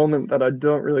plan at the moment that I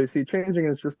don't really see changing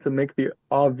is just to make the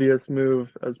obvious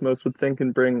move, as most would think,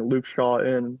 and bring Luke Shaw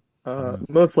in,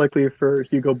 most likely for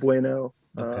Hugo Bueno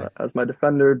as my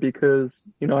defender, because,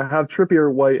 I have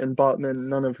Trippier, White, and Botman,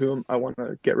 none of whom I want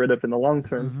to get rid of in the long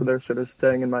term, so they're sort of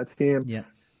staying in my team. Yeah.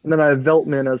 And then I have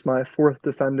Veltman as my 4th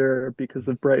defender because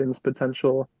of Brighton's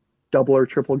potential double or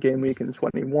triple game week in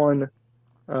 21,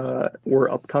 or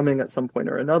upcoming at some point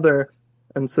or another.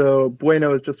 And so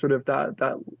Bueno is just sort of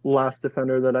that last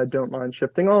defender that I don't mind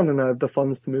shifting on, and I have the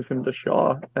funds to move him to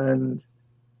Shaw. And,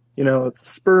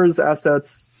 Spurs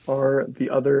assets are the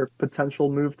other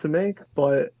potential move to make,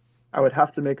 but I would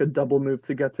have to make a double move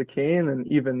to get to Kane, and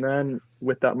even then,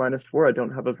 with that -4, I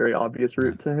don't have a very obvious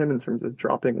route to him in terms of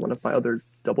dropping one of my other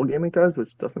double gaming guys,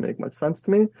 which doesn't make much sense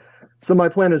to me. So my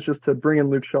plan is just to bring in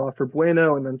Luke Shaw for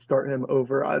Bueno and then start him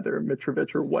over either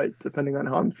Mitrovic or White, depending on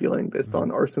how I'm feeling based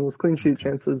on Arsenal's clean sheet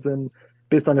chances and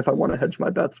based on if I want to hedge my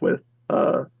bets with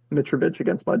Mitrovic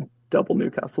against my double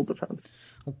Newcastle defense.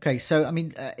 Okay, so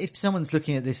if someone's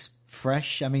looking at this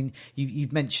fresh,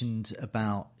 you've mentioned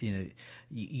about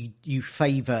you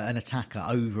favour an attacker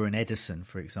over an Ederson,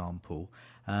 for example.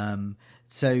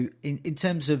 So in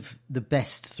terms of the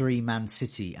best 3 Man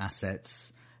City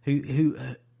assets, who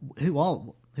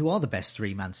are the best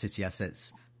 3 Man City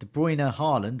assets? De Bruyne,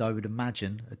 Haaland, I would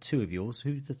imagine, are 2 of yours.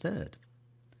 Who's the 3rd?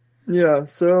 Yeah,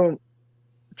 so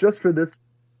just for this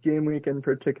game week in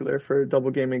particular, for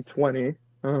double gaming 20,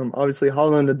 obviously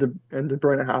Haaland and De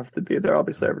Bruyne have to be there.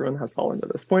 Obviously everyone has Haaland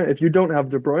at this point. If you don't have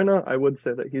De Bruyne, I would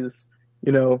say that he's,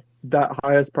 that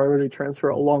highest priority transfer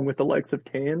along with the likes of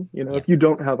Kane. If you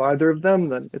don't have either of them,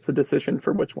 then it's a decision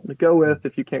for which one to go with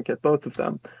if you can't get both of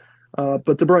them. But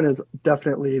De Bruyne is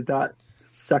definitely that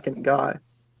second guy.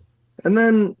 And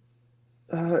then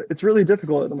it's really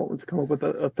difficult at the moment to come up with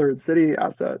a 3rd City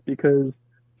asset, because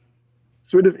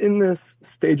sort of in this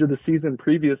stage of the season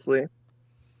previously,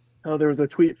 there was a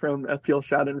tweet from FPL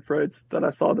Schadenfreude that I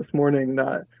saw this morning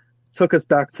that took us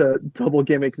back to double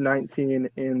game week 19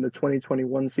 in the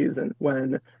 2021 season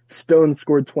when Stones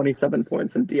scored 27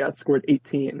 points and Diaz scored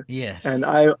 18. Yes. And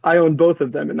I owned both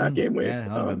of them in that game week. Yeah,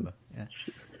 I remember. Yeah.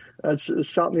 That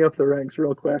shot me up the ranks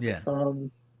real quick. Yeah.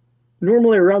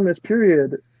 Normally around this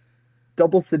period,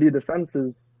 double City defense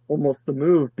is almost the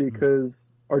move,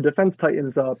 because our defense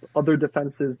tightens up, other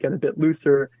defenses get a bit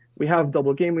looser. We have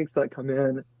double game weeks that come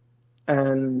in,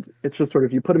 and it's just sort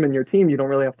of, you put them in your team, you don't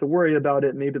really have to worry about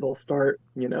it. Maybe they'll start,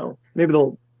 maybe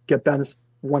they'll get benched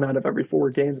 1 out of every 4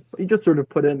 games, but you just sort of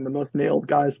put in the most nailed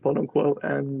guys, quote unquote,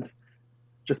 and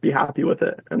just be happy with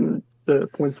it, and the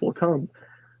points will come.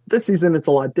 This season, it's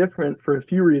a lot different for a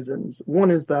few reasons.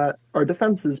 One is that our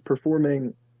defense is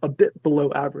performing a bit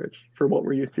below average for what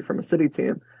we're used to from a City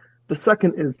team. The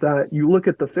second is that you look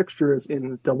at the fixtures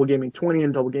in double gaming 20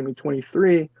 and double gaming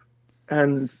 23,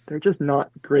 and they're just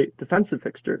not great defensive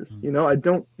fixtures. I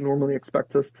don't normally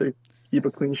expect us to keep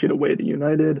a clean sheet away to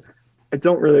United. I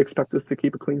don't really expect us to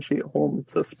keep a clean sheet at home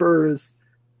to Spurs.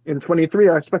 In 23,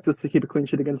 I expect us to keep a clean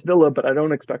sheet against Villa, but I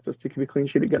don't expect us to keep a clean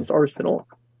sheet against Arsenal.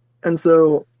 And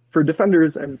so for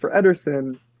defenders and for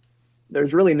Ederson,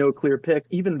 there's really no clear pick,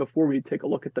 even before we take a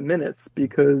look at the minutes,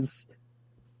 because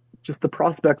just the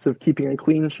prospects of keeping a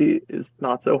clean sheet is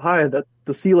not so high that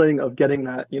the ceiling of getting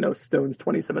that, Stones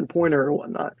 27 pointer or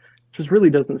whatnot just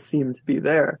really doesn't seem to be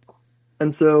there.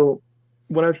 And so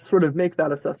when I sort of make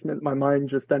that assessment, my mind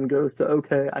just then goes to,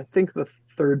 okay, I think the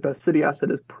 3rd best City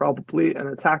asset is probably an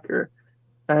attacker.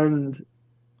 And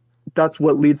that's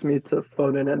what leads me to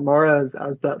Foden and Mahrez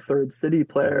as that 3rd City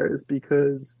player, is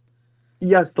because,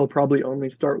 yes, they'll probably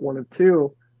only start 1 of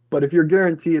 2, but if you're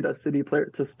guaranteed a City player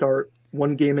to start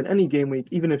 1 game in any game week,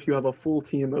 even if you have a full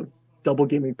team of double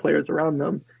gaming players around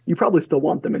them, you probably still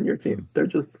want them in your team. They're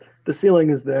just, the ceiling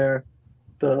is there.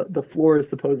 the floor is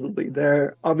supposedly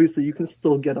there. Obviously, you can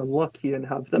still get unlucky and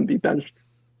have them be benched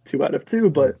 2 out of 2,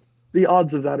 but the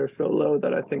odds of that are so low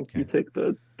that I think you take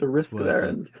the risk there.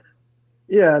 And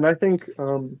yeah, and I think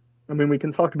I mean, we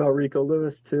can talk about Rico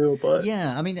Lewis too, but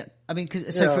yeah, I mean,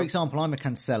 cause, so for example, I'm a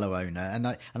Cancelo owner, and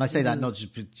I say that not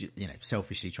just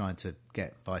selfishly trying to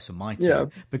get advice on my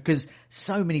team, because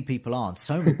so many people aren't.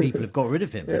 So many people have got rid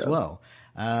of him as well.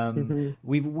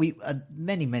 We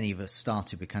many of us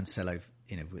started with Cancelo,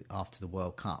 after the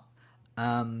World Cup.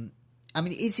 I mean,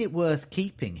 is it worth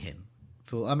keeping him?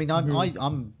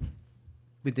 I'm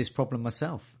with this problem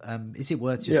myself. Is it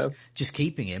worth just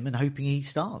keeping him and hoping he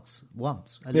starts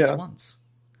at least once?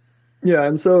 Yeah,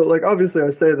 and so like obviously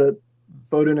I say that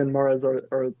Foden and Mahrez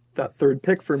are that third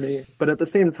pick for me, but at the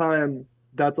same time,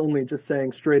 that's only just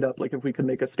saying straight up, like if we could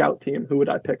make a scout team, who would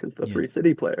I pick as the 3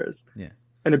 City players? Yeah.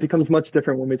 And it becomes much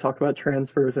different when we talk about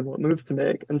transfers and what moves to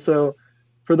make. And so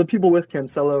for the people with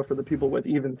Cancelo, for the people with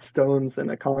even Stones and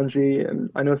Akanji,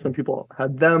 and I know some people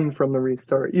had them from the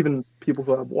restart, even people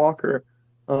who have Walker,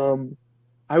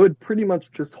 I would pretty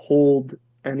much just hold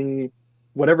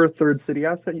whatever third City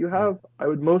asset you have. I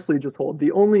would mostly just hold.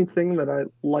 The only thing that I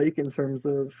like in terms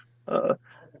of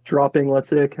dropping, let's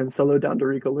say, a Cancelo down to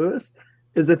Rico Lewis,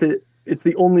 is if it's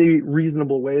the only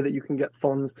reasonable way that you can get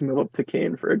funds to move up to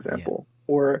Kane, for example,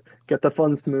 or get the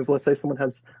funds to move. Let's say someone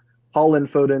has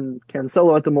Haaland, Foden,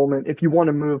 Cancelo at the moment. If you want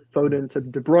to move Foden to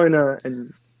De Bruyne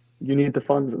and you need the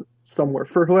funds somewhere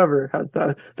for whoever has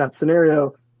that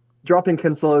scenario, dropping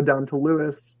Cancelo down to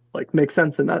Lewis makes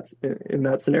sense in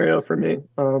that scenario for me.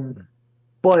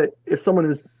 But if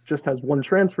someone just has one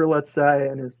transfer, let's say,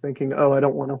 and is thinking, oh, I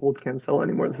don't want to hold Cancelo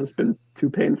anymore, this has been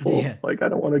too painful. Yeah. I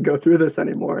don't want to go through this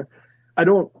anymore. I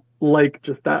don't like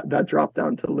just that drop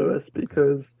down to Lewis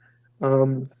because,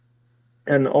 and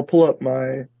I'll pull up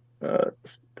my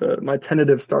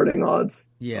tentative starting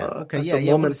odds. Yeah. Okay.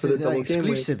 Yeah. What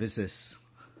exclusive is this?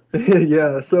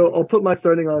 Yeah, so I'll put my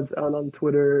starting odds out on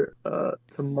Twitter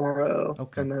tomorrow,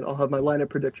 and then I'll have my lineup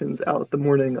predictions out the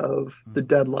morning of the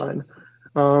deadline.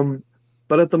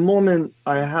 But at the moment,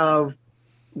 I have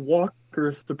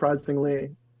Walker,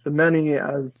 surprisingly to many,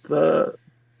 as the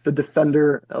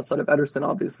defender outside of Ederson,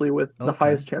 obviously, with the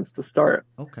highest chance to start.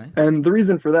 Okay. And the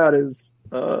reason for that is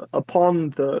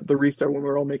upon the restart, when we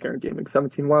were all making our Game Week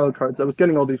 17 wildcards, I was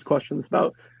getting all these questions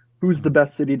about who's the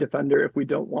best City defender if we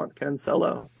don't want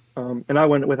Cancelo. And I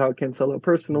went without Cancelo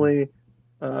personally,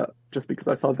 just because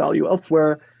I saw value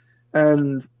elsewhere.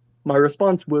 And my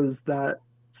response was that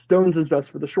Stones is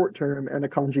best for the short term and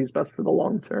Akanji is best for the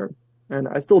long term. And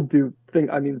I still do think,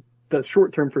 the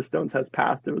short term for Stones has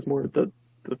passed. It was more the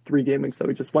 3 game weeks that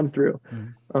we just went through.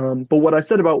 But what I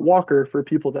said about Walker for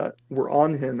people that were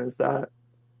on him is that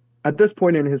at this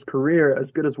point in his career,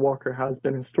 as good as Walker has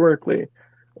been historically,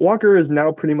 Walker is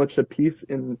now pretty much a piece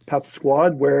in Pep's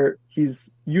squad where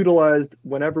he's utilized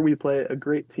whenever we play a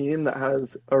great team that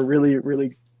has a really,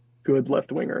 really good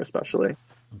left winger, especially.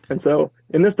 Okay. And so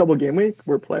in this double game week,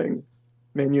 we're playing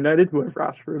Man United, who have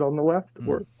Rashford on the left,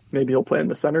 or maybe he'll play in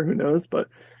the center, who knows, but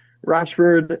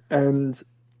Rashford, and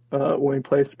when we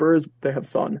play Spurs, they have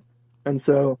Son. And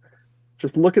so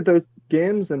just look at those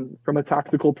games, and from a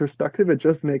tactical perspective, it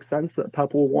just makes sense that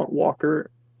Pep will want Walker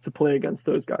to play against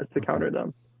those guys to counter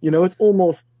them. It's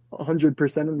almost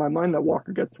 100% in my mind that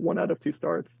Walker gets 1 out of 2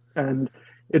 starts. And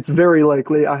it's very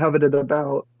likely, I have it at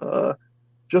about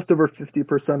just over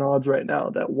 50% odds right now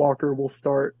that Walker will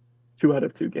start 2 out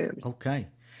of 2 games. Okay.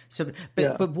 So,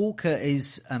 but Walker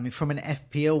is, from an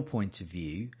FPL point of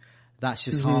view, that's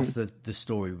just half the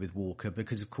story with Walker,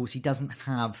 because of course he doesn't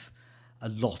have a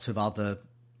lot of other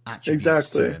attributes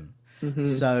to him.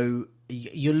 So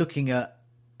you're looking at,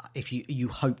 if you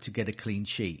hope to get a clean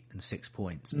sheet and 6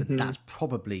 points, but that's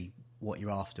probably what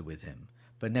you're after with him.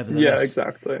 But nevertheless,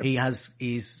 exactly. He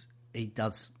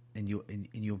does in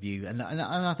your view, and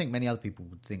I think many other people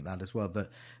would think that as well, that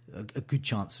a good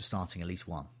chance of starting at least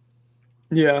one.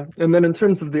 Yeah, and then in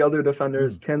terms of the other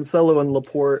defenders, Cancelo and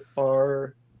Laporte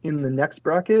are in the next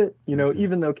bracket.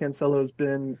 Even though Cancelo's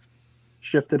been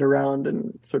shifted around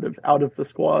and sort of out of the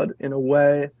squad in a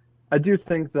way, I do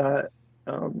think that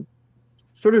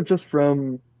sort of just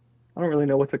from, I don't really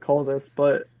know what to call this,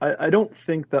 but I don't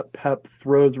think that Pep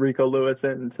throws Rico Lewis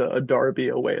into a derby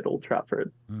away at Old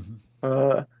Trafford.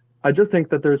 I just think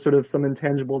that there's sort of some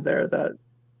intangible there that,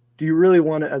 do you really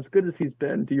want to, as good as he's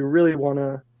been, do you really want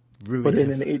to put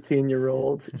in an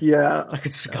 18-year-old? Yeah. I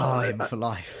could scar him for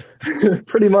life.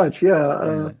 Pretty much,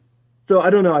 yeah. So I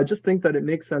don't know. I just think that it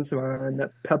makes sense in my mind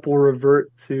that Pep will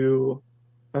revert to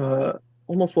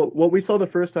almost what we saw the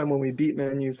first time when we beat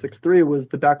Man U 6-3 was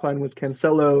the backline was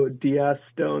Cancelo, Diaz,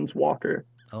 Stones, Walker.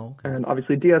 Oh, okay. And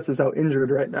obviously Diaz is out injured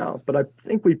right now, but I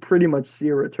think we pretty much see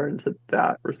a return to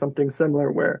that or something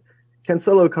similar where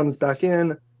Cancelo comes back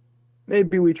in.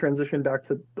 Maybe we transition back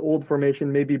to the old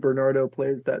formation. Maybe Bernardo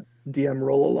plays that DM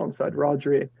role alongside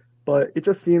Rodri. But it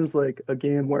just seems like a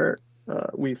game where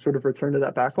we sort of return to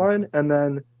that back line. And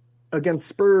then against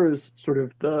Spurs, sort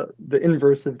of the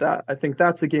inverse of that. I think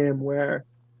that's a game where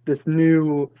this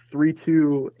new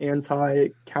 3-2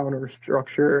 anti-counter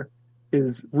structure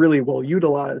is really well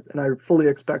utilized. And I fully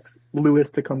expect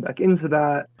Lewis to come back into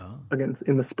that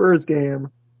in the Spurs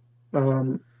game.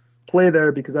 Play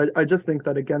there because I just think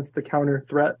that against the counter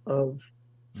threat of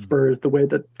Spurs, the way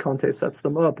that Conte sets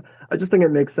them up, I just think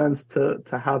it makes sense to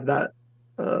have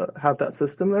that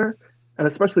system there. And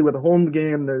especially with a home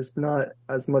game, there's not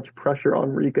as much pressure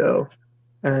on Rico,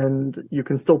 and you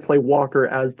can still play Walker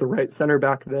as the right center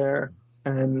back there,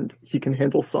 and he can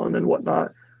handle Son and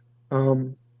whatnot.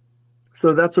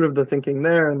 So that's sort of the thinking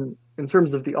there. And in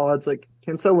terms of the odds, like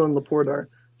Cancelo and Laporte are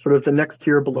sort of the next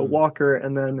tier below Walker,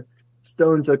 and then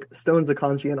Stones,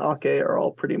 Akanji, and Ake are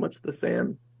all pretty much the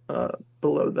same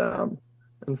below them.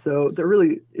 And so there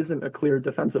really isn't a clear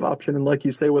defensive option. And like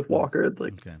you say with Walker,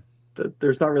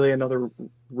 there's not really another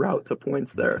route to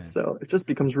points there. Okay. So it just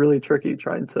becomes really tricky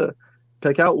trying to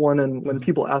pick out one. And when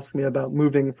people ask me about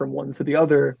moving from one to the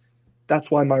other, that's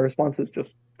why my response is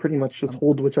just pretty much just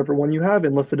hold whichever one you have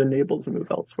unless it enables a move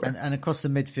elsewhere. And across the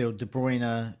midfield, De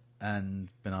Bruyne and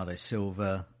Bernardo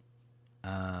Silva,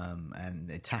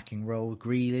 and attacking role,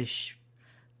 Grealish,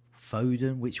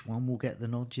 Foden, which one will get the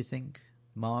nod, do you think?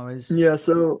 Mahrez? Yeah,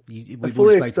 so we've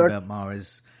always spoken about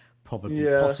Mahrez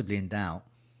possibly in doubt.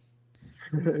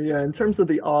 Yeah, in terms of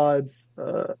the odds,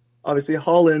 obviously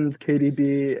Haaland,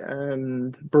 KDB,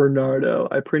 and Bernardo,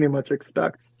 I pretty much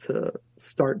expect to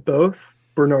start both.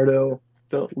 Bernardo,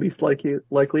 the least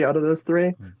likely out of those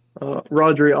three.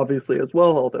 Rodri, obviously, as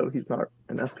well, although he's not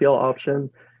an FPL option.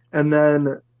 And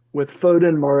then with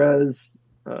Foden, Mahrez,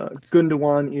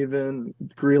 Gundogan, even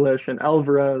Grealish, and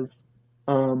Alvarez,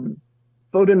 Foden,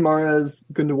 Mahrez,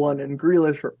 Gundogan, and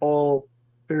Grealish are all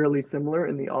fairly similar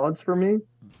in the odds for me.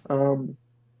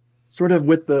 Sort of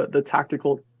with the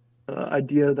tactical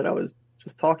idea that I was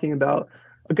just talking about.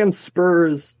 Against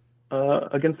Spurs,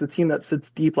 against a team that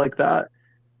sits deep like that,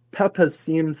 Pep has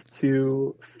seemed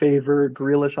to favor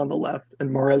Grealish on the left and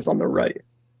Mahrez on the right.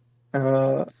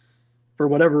 For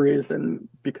whatever reason,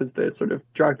 because they sort of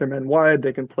drag their men wide,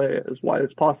 they can play as wide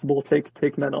as possible,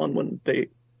 take men on when they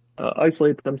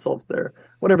isolate themselves there.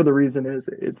 Whatever the reason is,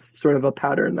 it's sort of a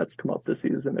pattern that's come up this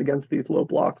season against these low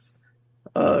blocks.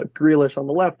 Grealish on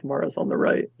the left, Mahrez on the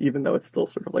right, even though it's still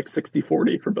sort of like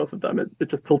 60-40 for both of them. It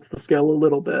just tilts the scale a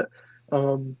little bit.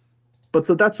 But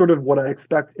so that's sort of what I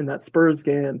expect in that Spurs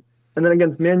game. And then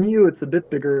against Man U, it's a bit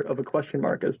bigger of a question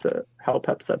mark as to how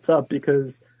Pep sets up,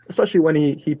 because especially when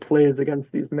he plays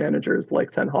against these managers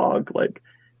like Ten Hag, like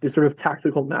these sort of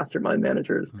tactical mastermind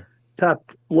managers, Pep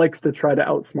likes to try to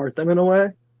outsmart them in a way,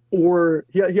 or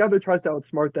he either tries to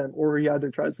outsmart them, or he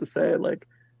either tries to say like,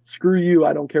 screw you,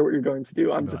 I don't care what you're going to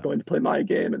do, I'm just going to play my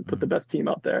game and put the best team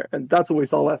out there. And that's what we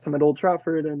saw last time at Old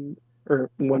Trafford,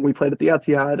 or when we played at the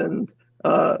Etihad, and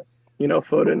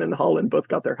Foden and Haaland both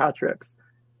got their hat tricks.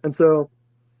 And so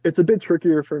it's a bit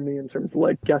trickier for me in terms of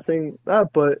like guessing that,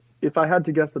 but if I had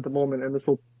to guess at the moment, and this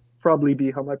will probably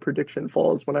be how my prediction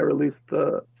falls when I release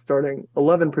the starting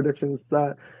 11 predictions,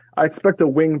 that I expect a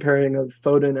wing pairing of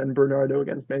Foden and Bernardo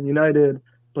against Man United,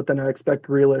 but then I expect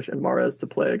Grealish and Mahrez to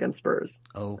play against Spurs.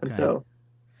 Okay. And so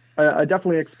I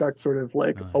definitely expect sort of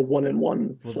like a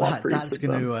 1-in-1 swap for each that's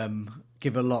going to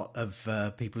give a lot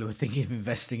of people who are thinking of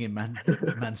investing in Man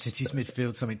City's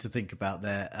midfield something to think about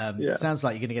there. It sounds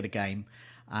like you're going to get a game,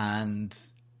 and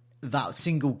that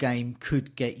single game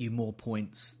could get you more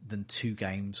points than two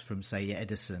games from, say,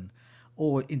 Ederson,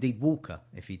 or indeed Walker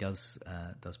if he does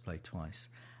play twice.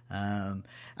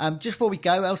 Just before we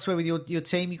go elsewhere with your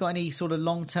team, you got any sort of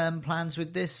long-term plans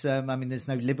with this? I mean, there's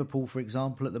no Liverpool, for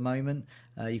example, at the moment.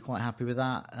 You're quite happy with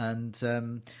that?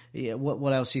 And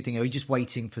what else do you think? Are you just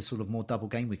waiting for sort of more double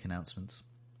game week announcements?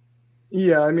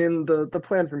 Yeah, I mean, the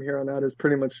plan from here on out is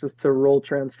pretty much just to roll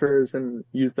transfers and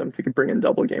use them to bring in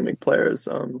double game week players.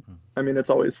 I mean, it's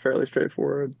always fairly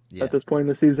straightforward at this point in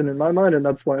the season in my mind, and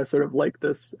that's why I sort of like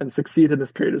this and succeed in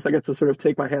this period, is I get to sort of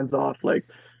take my hands off, like,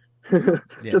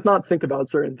 just not think about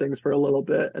certain things for a little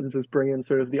bit and just bring in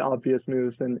sort of the obvious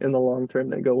moves, and in the long term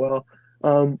they go well.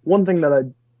 One thing that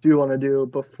I do want to do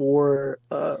before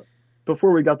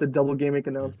we got the double game week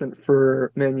announcement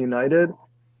for Man United,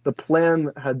 the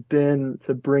plan had been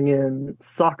to bring in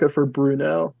Saka for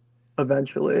Bruno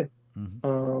eventually.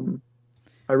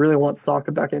 I really want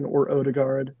Saka back in, or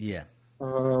Odegaard. Yeah.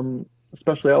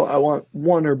 especially I want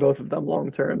one or both of them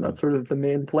long term. That's sort of the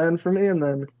main plan for me. And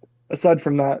then aside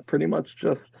from that, pretty much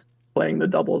just playing the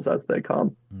doubles as they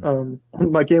come.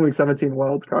 My Game Week 17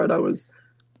 wild card, I was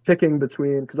picking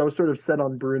between, because I was sort of set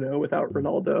on Bruno without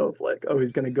Ronaldo, of like, oh,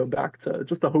 he's going to go back to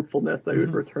just the hopefulness that he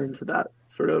would return to that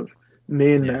sort of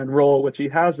main man role, which he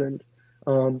hasn't.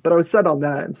 But I was set on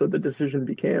that, and so the decision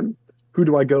became, who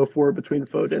do I go for between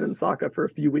Foden and Saka for a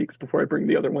few weeks before I bring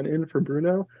the other one in for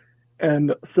Bruno?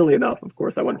 And silly enough, of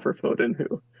course, I went for Foden,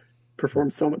 who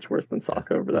performed so much worse than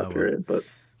Saka over that period, but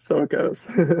so it goes.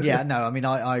 Yeah, no, I mean,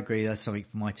 I agree. That's something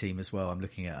for my team as well. I'm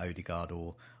looking at Odegaard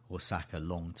or Saka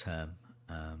long term.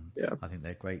 I think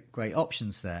they're great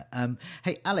options there.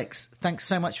 Hey, Alex, thanks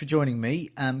so much for joining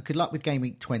me. Good luck with Game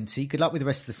Week 20. Good luck with the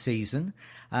rest of the season.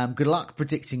 Good luck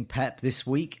predicting Pep this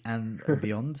week and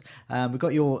beyond. We've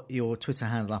got your Twitter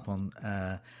handle up on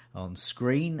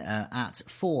screen at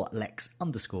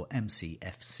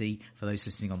 4lex_MCFC. For those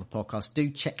listening on the podcast, do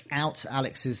check out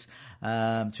Alex's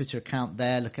Twitter account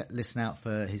there. Listen out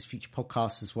for his future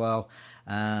podcasts as well,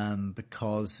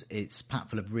 because it's packed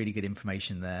full of really good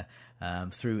information there.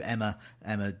 Through Emma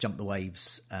Jump the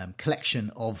Waves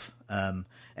collection of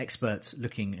experts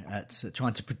looking at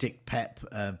trying to predict Pep,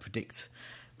 predict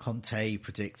Conte,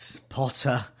 predict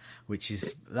Potter, which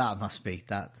is I'll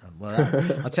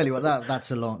tell you what,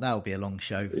 that'll be a long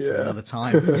show for another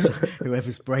time for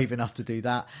whoever's brave enough to do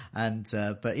that. And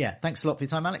but yeah, thanks a lot for your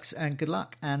time, Alex, and good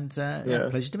luck, and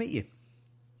pleasure to meet you.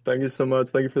 Thank you so much.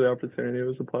 Thank you for the opportunity. It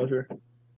was a pleasure.